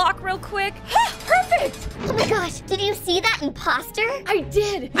this lock real quick. Perfect! Oh my gosh, did you see that imposter? I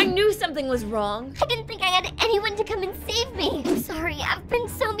did. I knew something was wrong. I didn't think I had anyone to come and save me. I'm sorry, I've been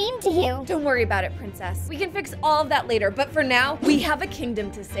so mean to you. Don't worry about it, princess. We can fix all of that later, but for now, we have a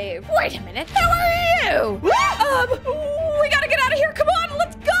kingdom to save. Wait a minute, who are you? We gotta get out of here. Come on,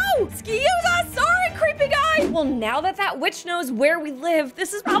 let's go. Excuse us. Sorry, creepy guy. Well, now that witch knows where we live,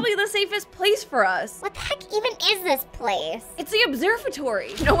 this is probably the safest place for us. What the heck even is this place? It's the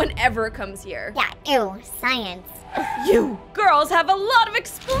observatory. No one ever comes here. Yeah, ew, science. You girls have a lot of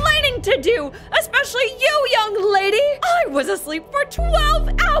explaining to do, especially you, young lady. I was asleep for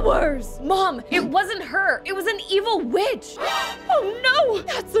 12 hours. Mom, it wasn't her. It was an evil witch. Oh no,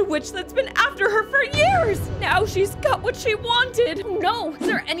 that's the witch that's been after her for years. Now she's got what she wanted. No, is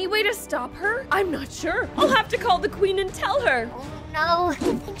there any way to stop her? I'm not sure. I'll have to call the queen and tell her. Oh no,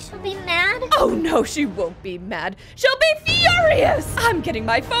 you think she'll be mad? Oh no, she won't be mad. She'll be furious. I'm getting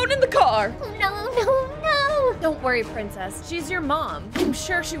my phone in the car. Oh no, no, no. Don't worry, princess. She's your mom. I'm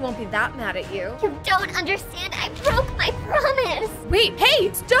sure she won't be that mad at you. You don't understand. I broke my promise. Wait,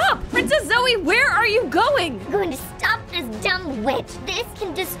 hey, stop! Princess Zoe, where are you going? I'm going to stop this dumb witch. This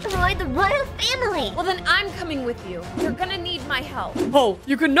can destroy the royal family. Well, then I'm coming with you. You're gonna need my help. Oh,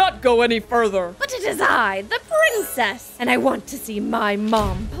 you cannot go any further. But it is I, the princess, and I want to see my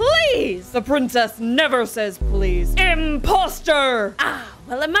mom, please. The princess never says please. Imposter! Ah,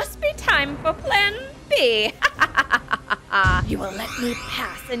 well, it must be time for plan B. You will let me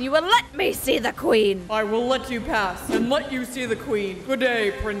pass, and you will let me see the queen. I will let you pass and let you see the queen. Good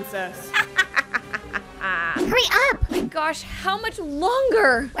day, princess. Hurry up. My gosh, how much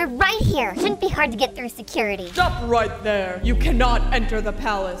longer? We're right here. Shouldn't be hard to get through security. Stop right there. You cannot enter the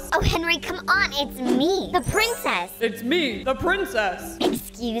palace. Oh, Henry, come on. It's me, the princess. It's me, the princess.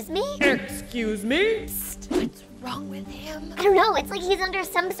 Excuse me? Excuse me? What's wrong with him? I don't know. It's like he's under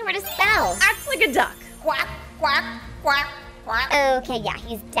some sort of spell. Acts like a duck. Quack, quack, quack, quack. Okay, yeah,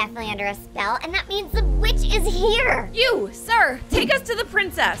 he's definitely under a spell, and that means the witch is here. You, sir, take us to the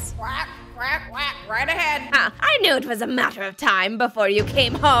princess. Quack, quack, quack, right ahead. I knew it was a matter of time before you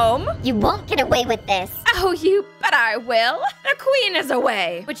came home. You won't get away with this. Oh, you bet I will. The queen is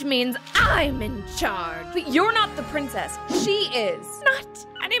away, which means I'm in charge. But you're not the princess. She is. Not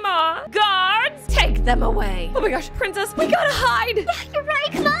anymore. Guards, take them away. Oh my gosh, princess, we gotta hide. Yeah, you're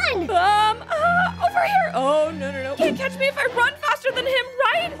right. Come on. Over here. Oh, no. Can't catch me if I run faster than him,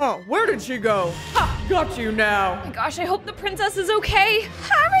 right? Oh, where did she go? Ha! Got you now. Oh my gosh, I hope the princess is okay.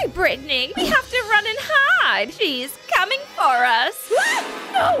 Hurry, Brittany. We have to run and hide. She's coming for us.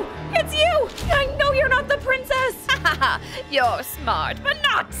 No, it's you. I know you're not the princess. You're smart, but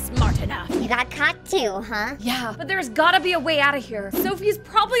not smart enough. You got caught too, huh? Yeah, but there's gotta be a way out of here. Sophie's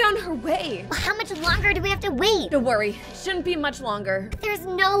probably on her way. Well, how much longer do we have to wait? Don't worry, it shouldn't be much longer. There's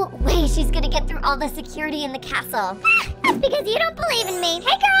no way she's gonna get through all the security in the castle. That's because you don't believe in me.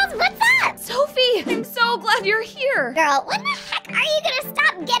 Hey girls, what's up? Sophie, I'm so glad you're here. Girl, when the heck are you gonna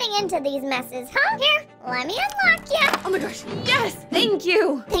stop getting into these messes, huh? Here, let me unlock you. Oh my gosh, yes, thank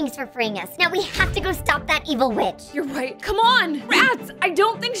you. Thanks for freeing us. Now we have to go stop that evil witch. You're right, come on. Rats, I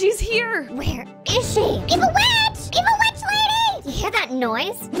don't think she's here. Where is she? Evil witch! Evil witch lady! You hear that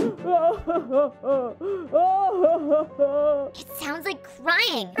noise? It sounds like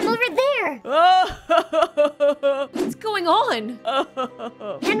crying from over there. What's going on?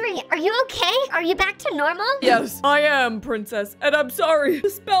 Henry, are you okay? Are you back to normal? Yes, I am, princess, and I'm sorry. The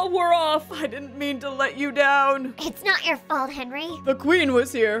spell wore off. I didn't mean to let you down. It's not your fault, Henry. The queen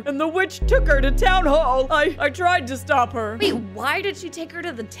was here, and the witch took her to town hall. I tried to stop her. Wait, why did she take her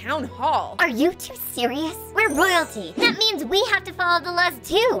to the town hall? Are you too serious? We're royalty. That means we have to follow the laws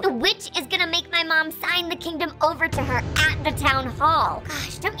too. The witch is gonna make my mom sign the kingdom over to her at the town hall.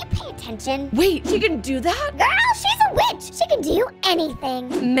 Gosh, don't you pay attention? Wait, she can do that? Girl, she's a witch. She can do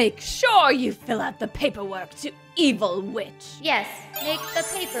anything. Make sure you fill out the paperwork to Evil Witch. Yes, make the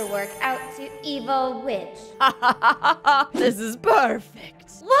paperwork out to Evil Witch. This is perfect.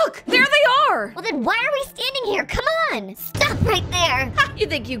 Look, there they are. Well, then why are we standing here? Come on. Stop right there. You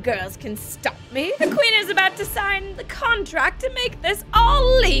think you girls can stop me? The queen is about to sign the contract to make this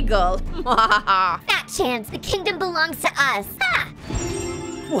all legal. Fat chance. The kingdom belongs to us. Ha!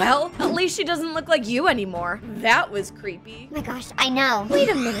 Well, at least she doesn't look like you anymore. That was creepy. Oh my gosh, I know. Wait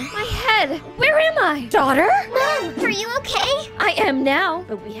a minute, my head. Where am I? Daughter? Mom, are you okay? I am now,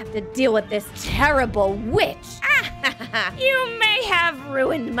 but we have to deal with this terrible witch. You may have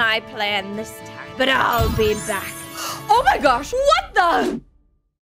ruined my plan this time, but I'll be back. Oh my gosh, what the?